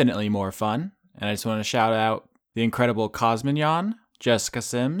infinitely more fun, and I just want to shout out the incredible Cosmignon, Jessica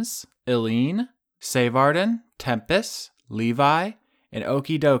Sims, Eileen, Savarden, Tempest, Levi, and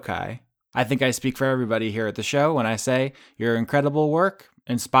Okie Dokai. I think I speak for everybody here at the show when I say your incredible work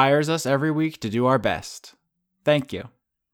inspires us every week to do our best. Thank you.